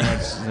 Aaron,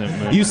 what's the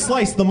move? You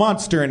slice the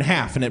monster in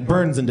half, and it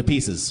burns into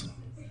pieces.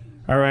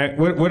 All right.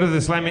 What do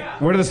the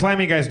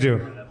slimy guys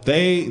do?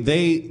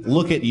 They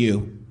look at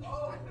you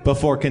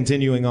before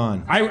continuing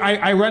on.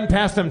 I run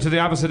past them to the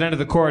opposite end of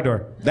the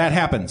corridor. That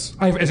happens.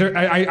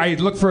 I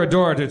look for a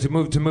door to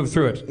move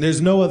through it.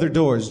 There's no other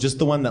doors, just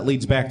the one that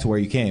leads back to where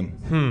you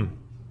came.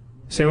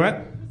 Say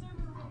what?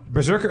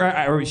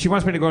 Berserker? She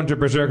wants me to go into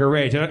Berserker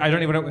Rage. I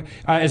don't even know.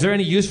 Is there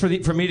any use for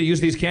me to use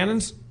these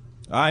cannons?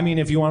 I mean,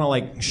 if you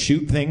want to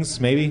shoot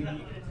things, maybe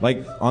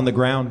on the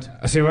ground.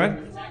 Say what?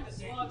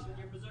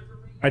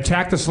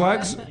 Attack the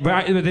slugs?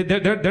 But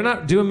they're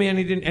not doing me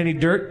any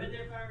dirt.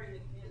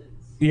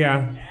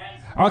 Yeah.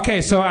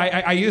 Okay, so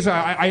I use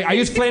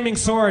flaming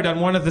sword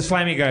on one of the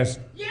slimy guys.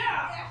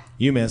 Yeah.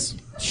 You miss.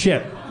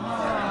 Shit.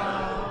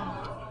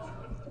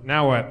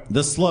 Now what?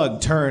 The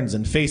slug turns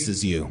and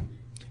faces you.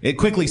 It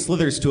quickly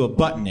slithers to a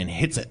button and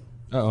hits it.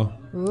 Uh-oh.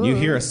 You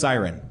hear a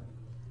siren.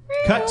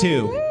 Cut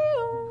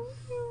to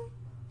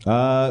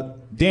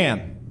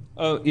Dan.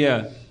 Oh,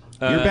 yeah.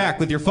 You're back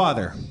with your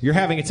father. You're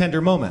having a tender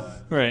moment.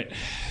 Right.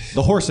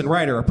 The horse and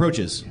rider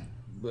approaches.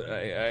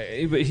 But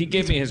he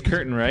gave me his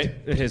curtain, right?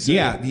 He has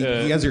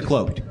your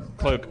cloak.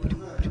 Cloak.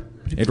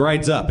 It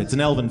rides up. It's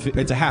an elven.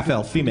 It's a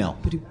half-elf female.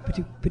 Yay!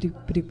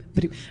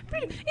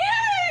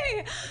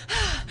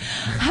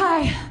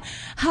 Hi.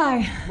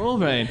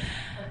 Mulvane,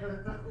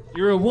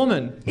 you're a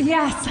woman.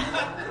 Yes.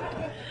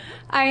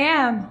 I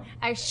am.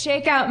 I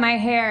shake out my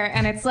hair,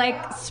 and it's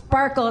like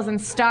sparkles and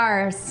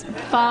stars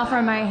fall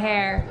from my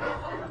hair.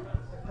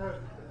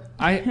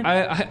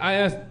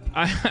 I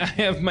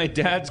have my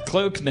dad's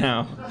cloak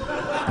now.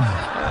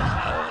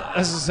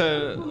 This is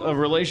a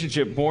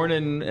relationship born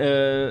in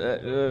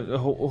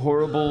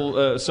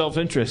horrible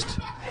self-interest.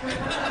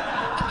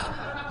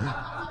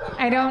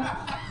 I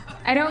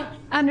don't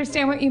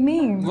understand what you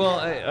mean. Well,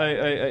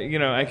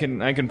 I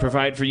can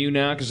provide for you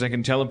now because I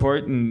can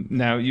teleport, and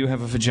now you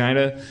have a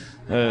vagina.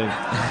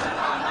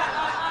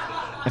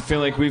 I feel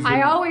like we've.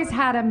 I always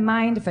had a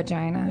mind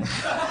vagina.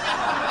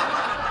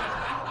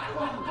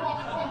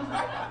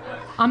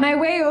 On my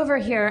way over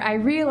here, I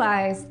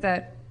realized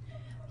that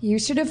you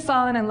should have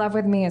fallen in love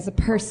with me as a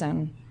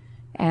person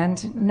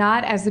and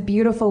not as the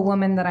beautiful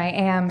woman that I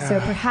am. So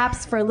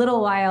perhaps for a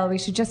little while, we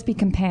should just be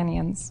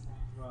companions.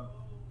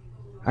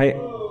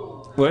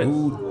 What?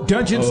 Ooh,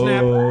 Dungeon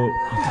snap.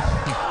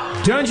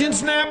 Dungeon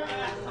snap.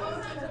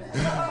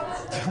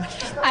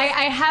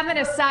 I have an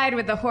aside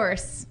with the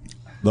horse.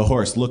 The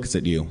horse looks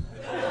at you.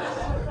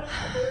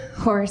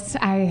 Horse,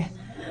 I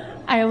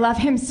love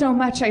him so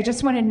much. I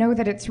just want to know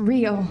that it's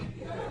real.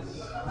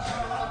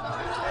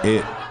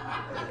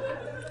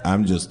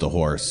 I'm just a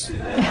horse.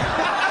 And that's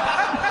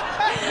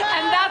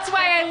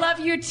why I love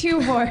you too,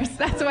 horse.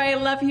 That's why I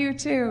love you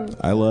too.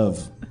 I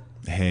love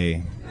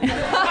hay.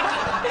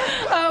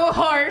 Oh,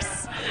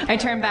 horse. I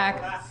turn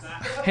back.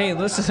 Hey,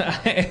 listen,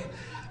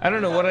 I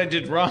don't know what I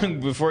did wrong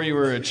before you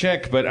were a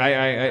chick, but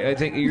I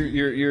think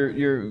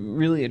you're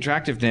really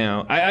attractive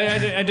now.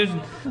 I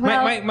didn't.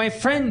 Well, my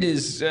friend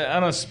is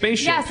on a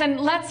spaceship. Yes, and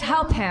let's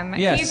help him.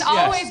 Yes, He's yes.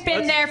 always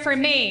been there for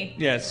me.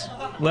 Yes.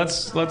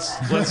 Let's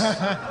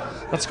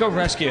go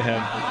rescue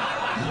him.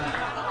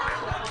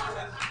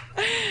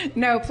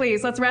 No,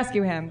 please, let's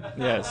rescue him.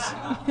 Yes.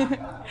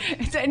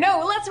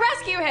 No, let's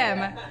rescue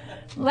him.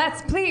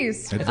 Let's,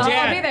 please.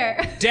 I'll be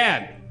there.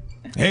 Dad.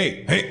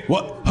 Hey,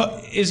 what?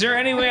 Huh. Is there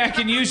any way I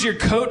can use your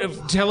coat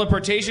of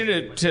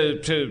teleportation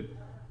to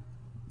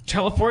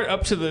teleport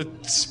up to the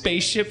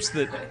spaceships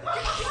that...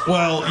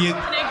 Well, you...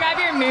 Can I grab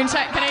your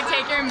moonshine? Can I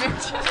take your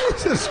moonshine?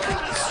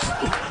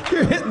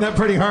 You're hitting that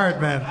pretty hard,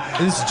 man.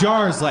 This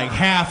jar's like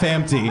half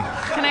empty.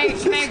 Can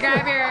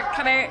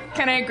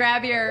I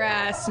grab your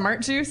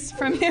smart juice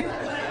from you?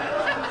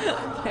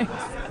 Thanks.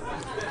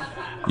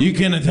 You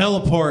can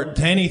teleport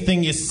to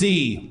anything you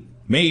see,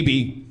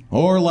 maybe.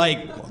 Or,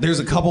 like, there's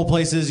a couple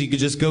places you could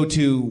just go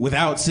to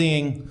without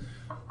seeing.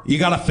 You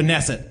gotta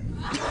finesse it.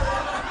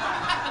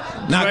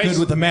 Not good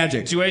with the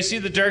magic. Do I see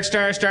the Dark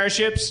Star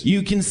starships?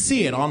 You can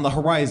see it on the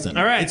horizon.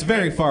 All right. It's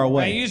very far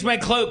away. I use my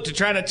cloak to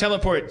try to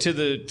teleport to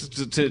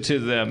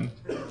them.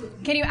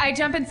 I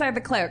jump inside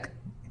the cloak.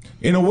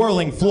 In a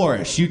whirling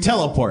flourish, you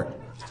teleport.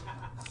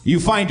 You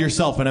find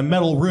yourself in a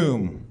metal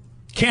room.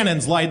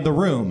 Cannons light the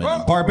room,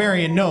 and a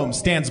barbarian gnome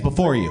stands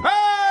before you.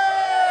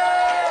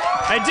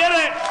 I did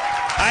it!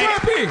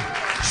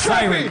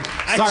 Sirens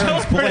I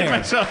teleported blare.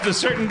 myself to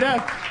certain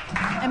death.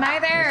 Am I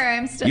there? Or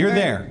I'm still. You're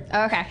there.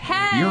 Okay.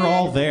 Hey. You're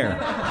all there.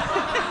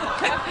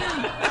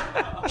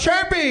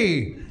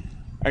 Sharpie!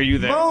 Are you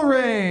there?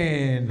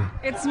 Mulrain!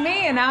 It's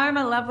me, and now I'm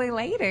a lovely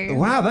lady.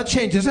 Wow, that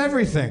changes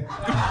everything.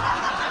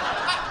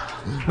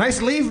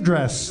 Nice leaf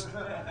dress.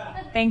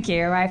 Thank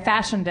you. I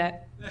fashioned it.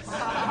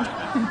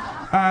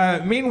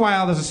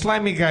 Meanwhile, there's a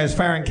slimy guys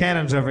firing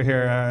cannons over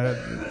here.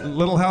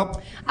 Little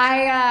help?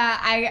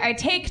 I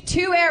take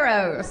 2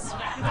 arrows.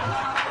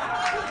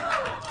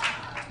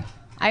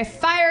 I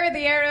fire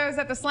the arrows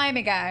at the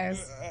slimy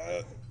guys.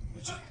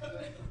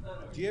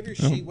 Do you have your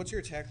sheet? What's your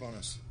attack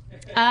bonus?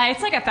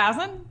 It's like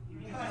 1,000.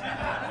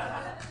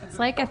 It's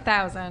like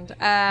 1,000.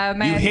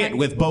 You hit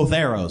with both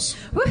arrows.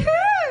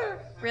 Woohoo!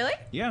 Really?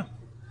 Yeah.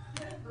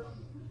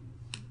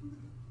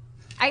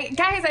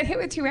 Guys, I hit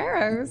with 2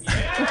 arrows.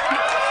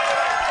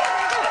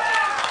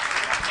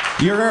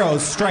 Your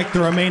arrows strike the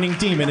remaining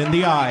demon in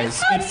the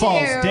eyes. It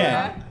falls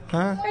dead.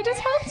 Huh? I just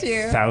helped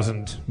you.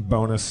 1,000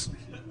 bonus.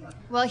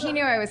 Well, he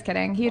knew I was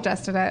kidding. He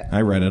adjusted it.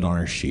 I read it on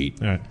her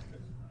sheet. All right.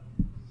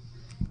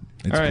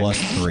 It's All right.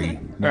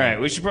 +3. All right,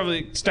 we should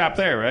probably stop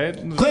there, right?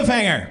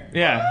 Cliffhanger!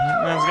 Yeah,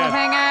 that's good.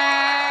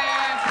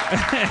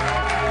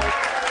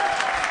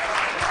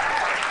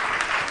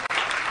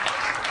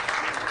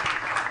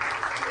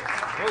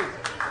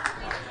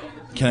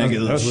 Can I get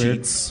those weird.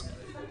 sheets?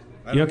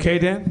 You okay,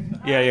 Dan?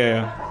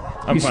 Yeah.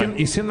 I'm fine.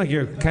 You seem like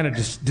you're kind of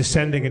just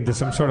descending into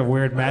some sort of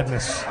weird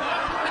madness.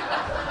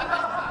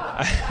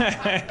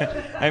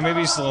 I may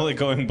be slowly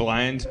going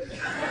blind,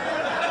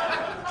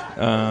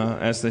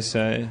 as they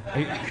say.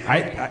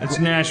 It's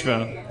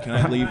Nashville. Can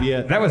I leave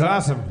yet? That was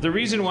awesome. The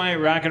reason why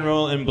rock and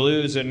roll and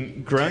blues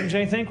and grunge,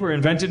 I think, were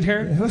invented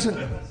here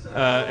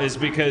is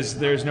because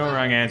there's no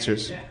wrong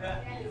answers.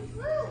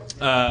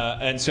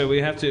 And so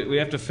we have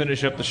to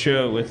finish up the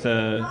show with.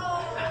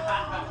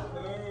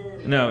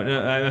 No,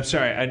 I'm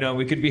sorry. I know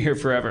we could be here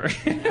forever.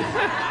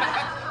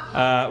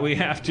 We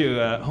have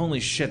to.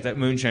 Holy shit! That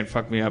moonshine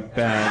fucked me up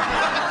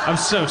bad. I'm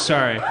so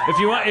sorry.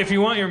 If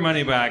you want your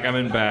money back, I'm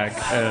in back.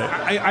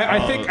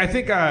 I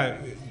think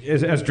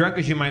as drunk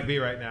as you might be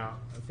right now,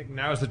 I think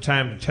now is the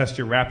time to test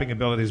your rapping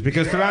abilities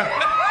because throughout.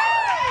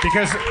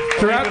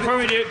 Before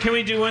we do, can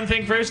we do one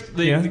thing first?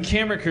 The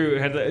camera crew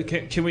had the.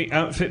 Can we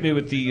outfit me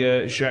with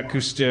the Jacques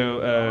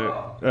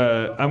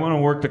Cousteau? I want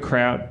to work the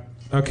crowd.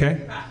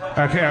 Okay.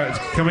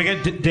 Can we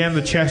get Dan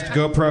the chest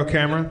GoPro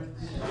camera?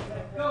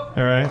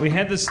 All right. We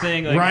had this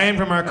thing. Like, Ryan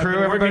from our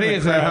crew, everybody,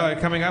 is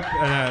coming up,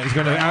 and he's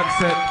going to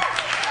outfit.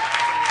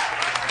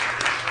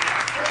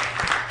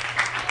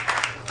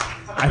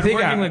 I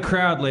think working the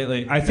crowd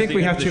lately. I think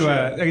we have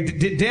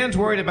to. Dan's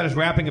worried about his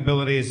rapping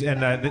abilities,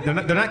 and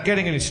they're not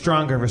getting any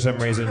stronger for some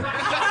reason.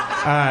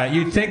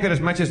 You'd think that as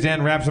much as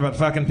Dan raps about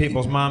fucking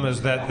people's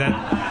mamas, that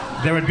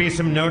there would be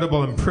some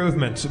notable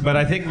improvements. But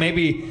I think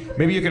maybe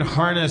you can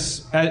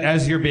harness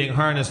as you're being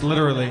harnessed,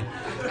 literally.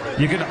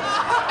 You can.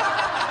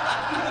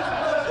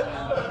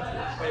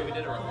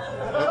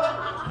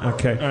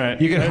 Okay. All right.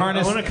 You can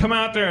harness. I want to come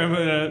out there.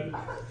 I'm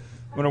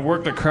gonna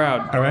work the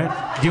crowd. All right.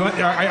 Do you want?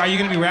 Are you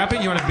gonna be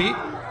rapping? You want a beat?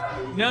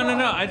 No.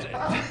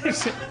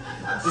 This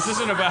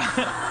isn't about.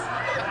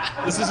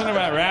 This isn't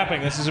about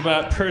rapping. This is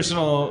about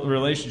personal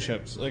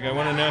relationships. Like I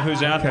want to know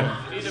who's out there.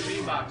 You need a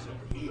beatboxer.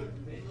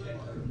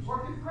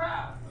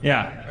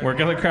 Yeah,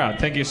 working the crowd.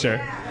 Thank you, sir.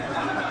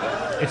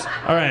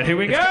 All right. Here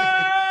we go.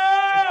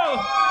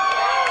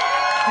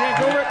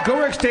 Yeah, go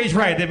work stage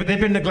right. They've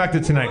been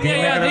neglected tonight.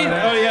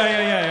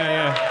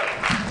 Yeah.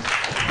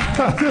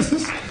 Oh,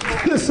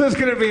 this is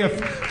going to be a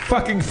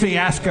fucking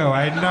fiasco.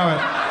 I know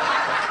it.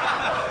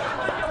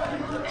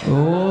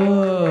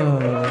 Oh.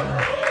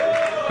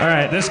 All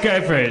right, this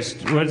guy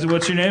first.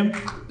 What's your name?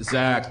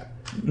 Zach.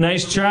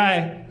 Nice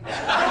try.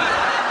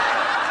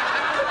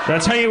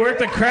 That's how you work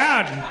the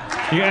crowd.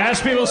 You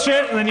ask people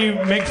shit and then you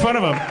make fun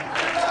of them.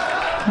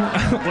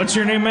 What's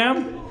your name,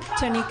 ma'am?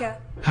 Tanika.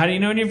 How do you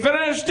know when you're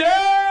finished?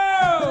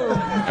 Oh!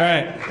 All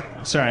right.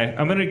 Sorry.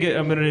 I'm gonna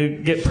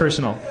get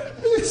personal.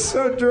 He's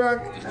so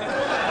drunk.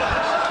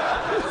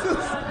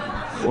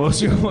 What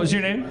was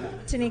your name?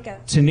 Tanika.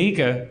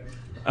 Tanika.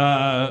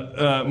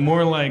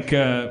 More like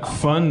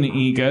fun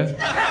Ega.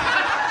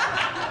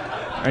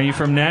 Are you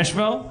from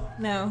Nashville?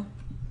 No.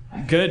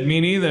 Good,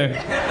 me neither.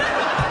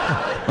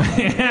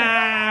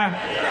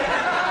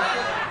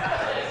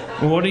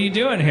 What are you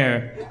doing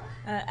here?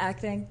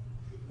 Acting.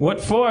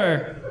 What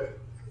for?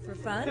 For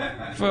fun?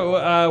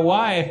 For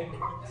why?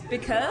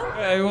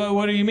 Because?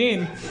 What do you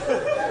mean?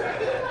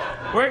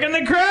 Working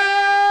the crowd!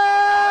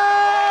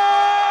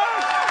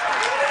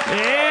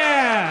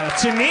 Yeah,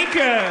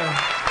 Tanika.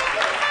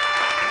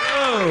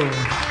 Oh.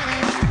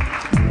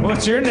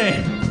 What's your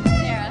name?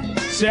 Sarah.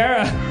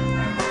 Sarah.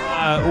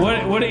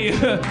 What are you?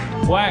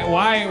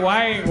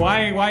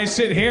 Why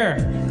sit here?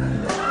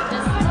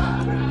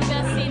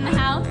 Best seat in the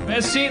house.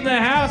 Best seat in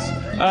the house.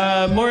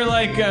 More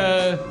like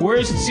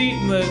worst seat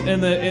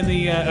in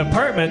the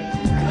apartment.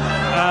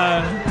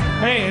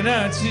 Hey,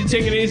 no,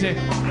 take it easy.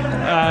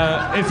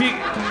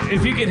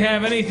 If you could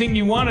have anything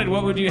you wanted,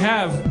 what would you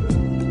have?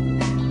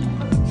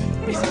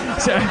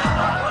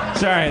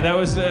 Sorry, that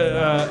was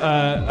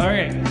all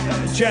right.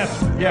 Jeff,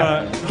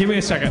 give me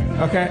a second.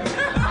 Okay.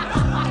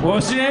 What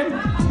was your name?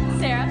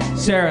 Sarah.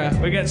 Sarah.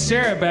 We got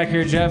Sarah back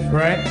here, Jeff.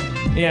 Right?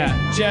 Yeah,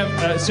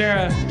 Jeff.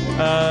 Sarah.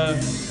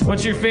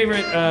 What's your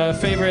favorite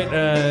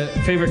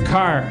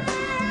car?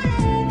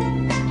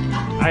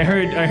 I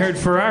heard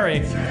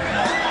Ferrari.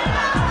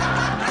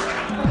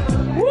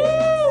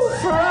 Woo,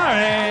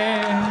 Ferrari.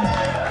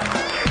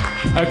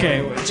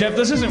 Okay, Jeff,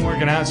 this isn't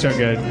working out so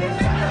good.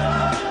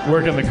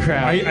 Working the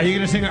crowd. Are you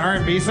going to sing an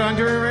R&B song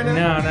to her right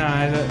now? No.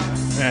 All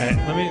right,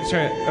 let me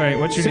try. All right,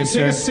 what's your name,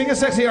 sir? Sing a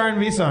sexy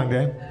R&B song,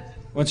 Dan.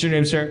 What's your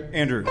name, sir?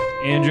 Andrew.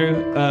 Andrew.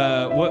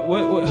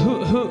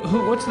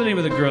 Who? What's the name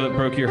of the girl that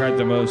broke your heart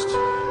the most?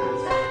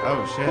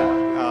 Oh shit.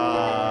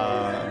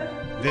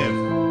 Viv.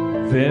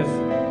 Viv.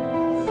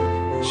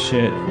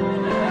 Shit.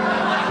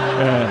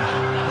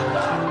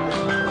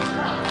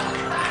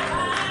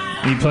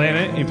 You playing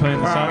it? You playing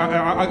the song?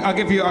 I'll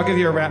give you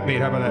a rap beat.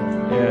 How about that?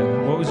 Yeah.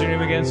 What was your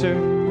name again, sir?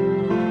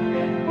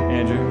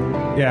 Andrew.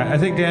 Yeah, I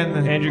think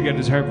Dan. Andrew got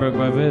his heart broke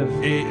by Viv.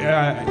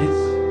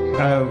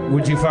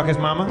 Would you fuck his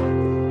mama?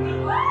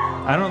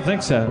 I don't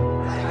think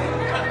so.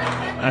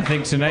 I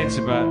think tonight's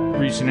about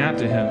reaching out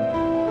to him.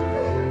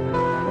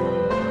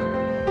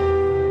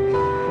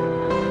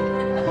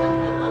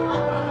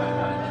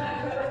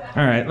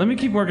 All right, let me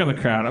keep working the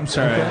crowd. I'm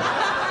sorry. Okay.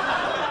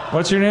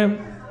 What's your name?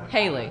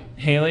 Haley.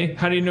 Haley?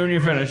 How do you know when you're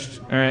finished?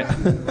 All right.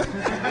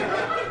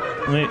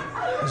 Wait,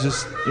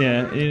 just,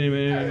 yeah.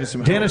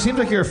 Dan, it seems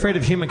like you're afraid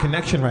of human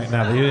connection right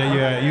now.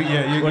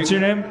 What's your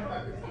name?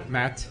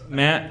 Matt.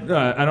 Matt?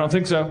 I don't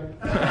think so.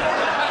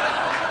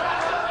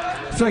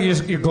 It's like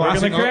you're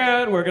glossing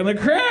working the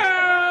crowd.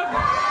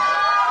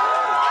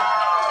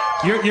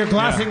 You're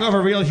glossing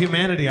over real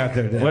humanity out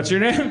there, Dan. What's your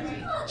name?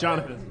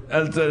 Jonathan.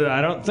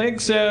 I don't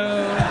think so.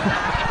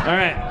 All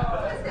right.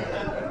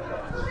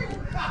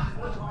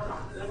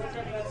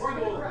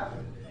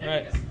 All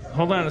right.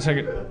 Hold on a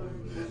second.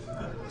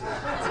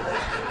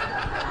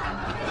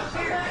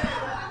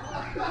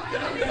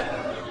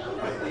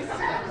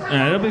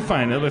 It'll be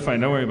fine. It'll be fine.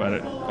 Don't worry about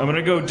it.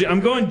 I'm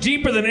going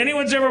deeper than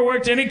anyone's ever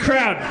worked any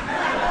crowd.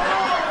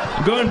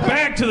 I'm going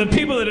back to the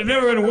people that have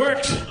never been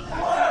worked.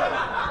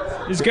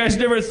 These guys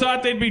never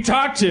thought they'd be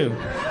talked to,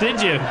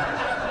 did you?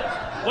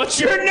 What's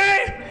your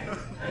name?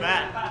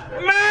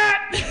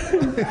 Matt!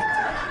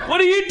 What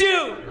do you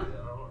do?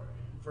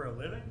 For a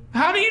living?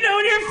 How do you know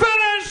when you're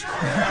finished?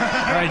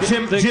 All right,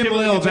 Jim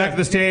Lill back to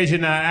the stage,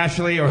 and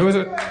Ashley, or who is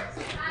it?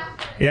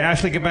 Yeah,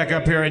 Ashley, get back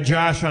up here, and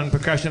Josh on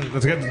percussion.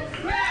 Let's get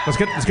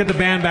the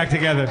band back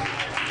together.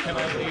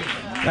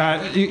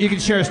 You can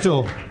share a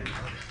stool.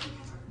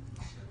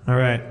 All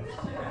right.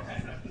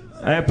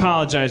 I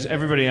apologize,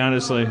 everybody,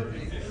 honestly.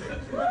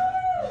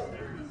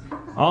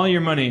 All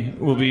your money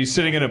will be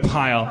sitting in a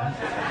pile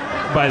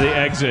by the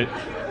exit.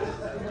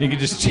 You can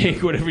just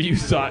take whatever you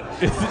thought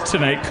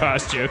tonight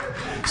cost you.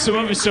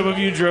 Some of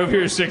you drove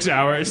here 6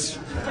 hours.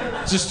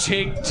 Just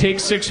take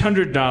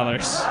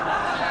 $600.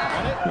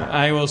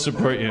 I will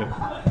support you.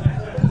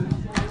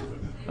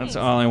 That's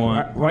all I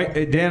want. Why,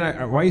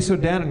 Dan? Why are you so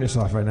down on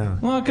yourself right now?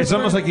 Well, it's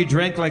almost like you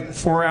drank like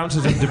 4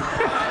 ounces of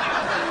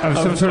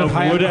some sort of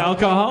wood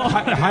alcohol,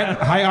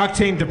 high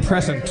octane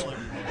depressant.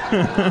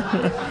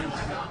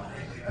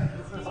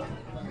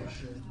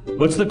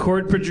 What's the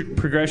chord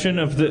progression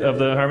of the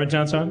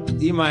Harmontown song?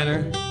 E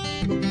minor,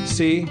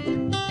 C,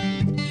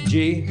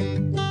 G,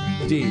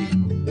 D.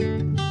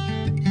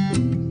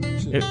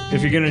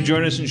 If you're going to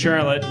join us in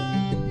Charlotte,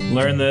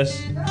 learn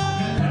this,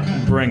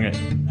 bring it.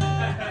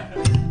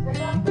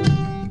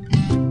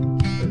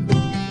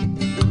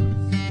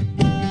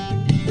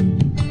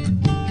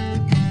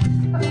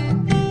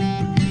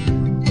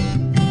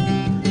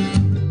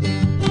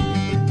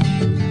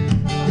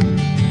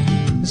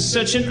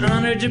 Such an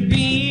honor to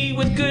be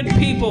with good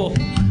people,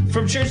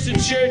 from church to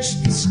church,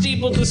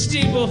 steeple to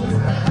steeple.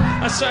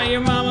 I saw your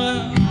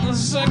mama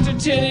sucked her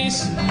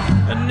titties.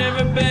 I've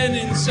never been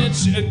in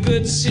such a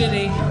good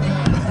city.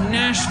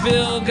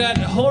 Nashville got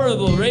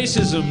horrible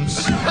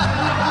racisms.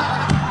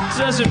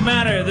 Doesn't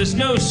matter, there's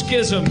no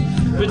schism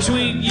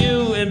between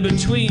you and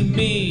between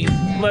me.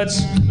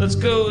 Let's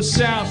go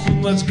south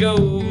and let's go.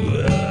 Come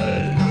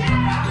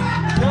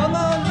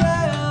on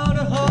down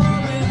to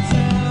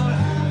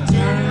Harmontown,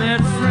 turn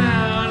that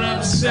frown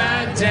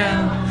upside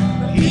down.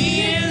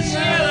 He is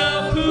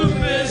yellow, poop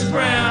is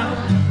brown.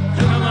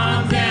 Come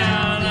on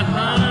down to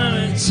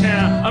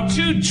Harmontown. I'm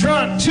too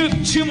drunk, took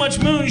too much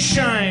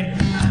moonshine.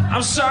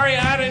 I'm sorry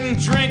I didn't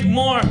drink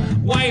more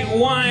white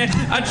wine.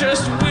 I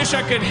just wish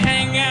I could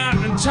hang out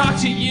and talk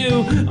to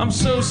you. I'm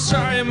so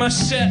sorry my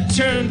set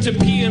turned to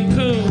pee and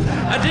poo.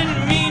 I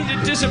didn't mean to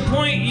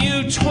disappoint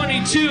you.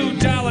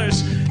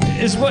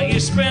 $22 is what you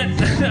spent.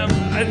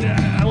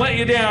 I let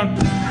you down.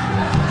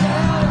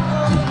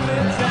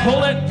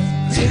 Hold it.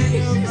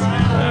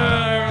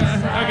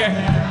 Okay.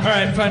 All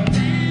right, fine.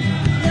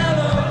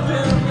 Yellow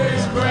poop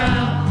is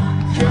brown.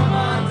 Come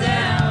on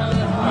down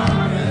to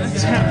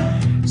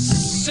Harmontown.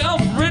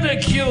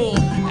 Self-ridicule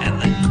at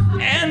the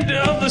end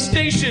of the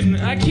station.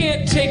 I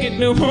can't take it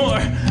no more.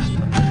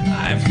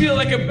 I feel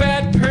like a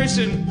bad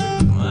person.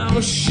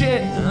 Oh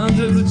shit,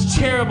 it's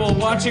terrible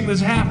watching this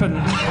happen.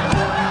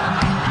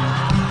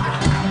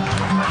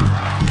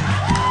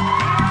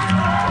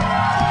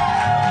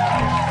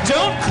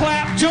 Don't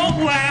clap,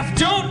 don't laugh,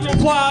 don't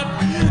applaud.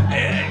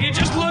 You're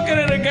just looking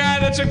at a guy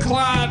that's a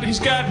clod. He's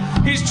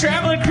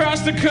traveling across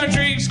the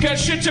country, he's got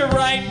shit to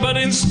write, but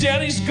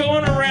instead he's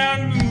going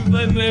around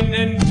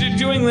and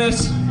doing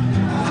this.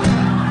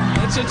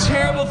 It's a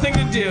terrible thing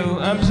to do.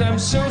 I'm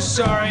so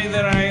sorry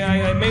that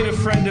I made a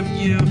friend of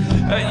you.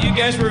 You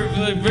guys were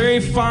very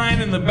fine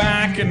in the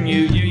back, and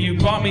you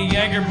bought me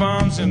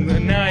Jaggerbombs, and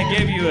now I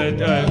gave you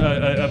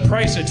a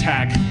price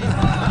attack.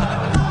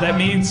 That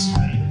means,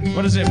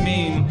 what does it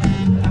mean?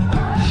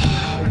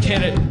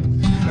 Get it?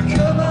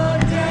 Come on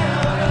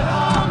down to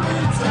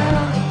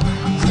Harmontown,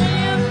 turn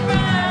your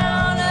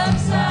frown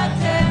upside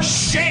down.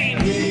 Shame!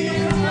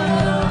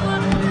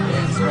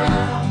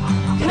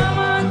 Come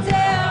on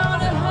down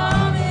to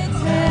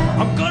Harmontown.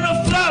 I'm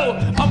gonna flow,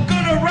 I'm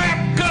gonna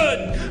rap good.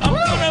 I'm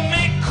gonna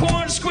make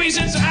corn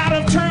squeezes out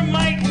of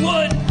termite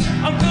wood.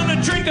 I'm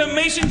gonna drink a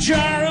mason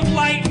jar of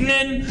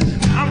lightning.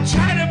 I'm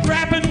tired of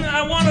rapping,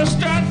 I wanna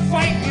start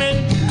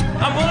fighting.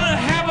 I'm gonna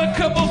have a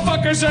couple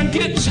fuckers on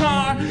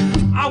guitar.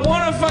 I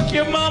wanna fuck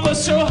your mama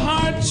so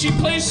hard she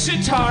plays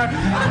sitar.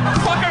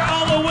 Fuck her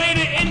all the way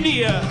to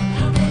India.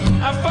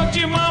 I fucked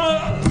your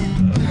mama.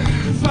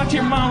 Fuck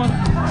your mama.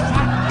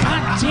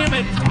 God damn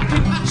it.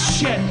 Fucking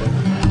shit.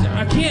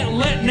 I can't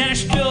let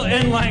Nashville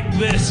end like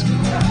this.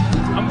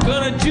 I'm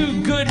gonna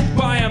do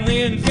goodbye. I'm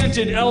the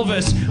invented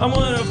Elvis. I'm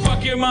gonna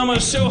fuck your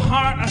mama so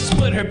hard I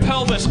split her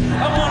pelvis. I'm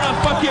gonna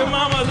fuck your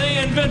mama. They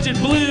invented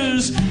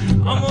blues.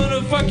 I'm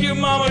gonna fuck your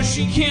mama.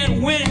 She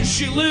can't win,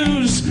 she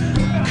lose.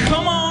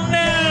 Come on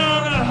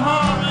down to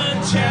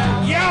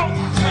Harmontown. Yo!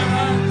 Come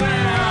on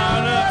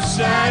down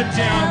upside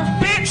down.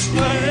 Bitch!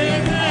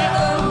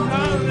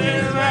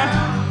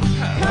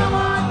 Come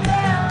on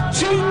down.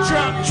 Too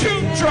drunk,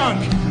 too drunk.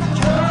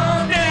 Come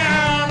on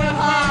down to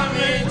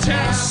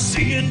Harmontown.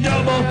 Singing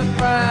double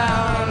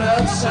round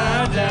upside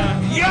upside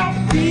down.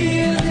 Yo!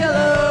 Fields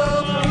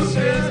yellow,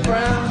 bushes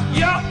brown.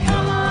 Yo!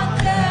 Come on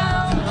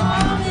down,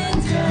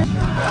 Harmontown.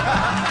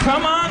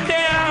 Come on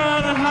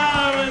down to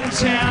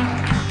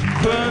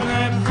Harmontown. Put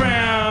that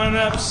frown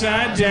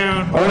upside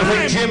down. I want to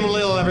thank Jim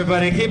Lill,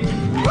 everybody. Keep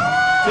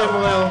Jim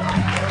Lill,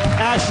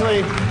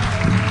 Ashley,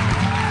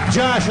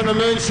 Josh on the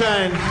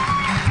moonshine,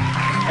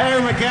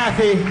 Aaron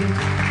McGathy,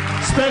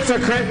 Spencer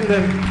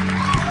Crittenden.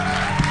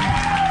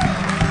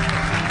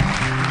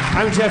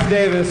 I'm Jeff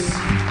Davis.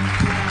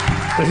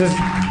 This is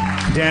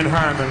Dan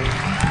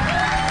Harmon.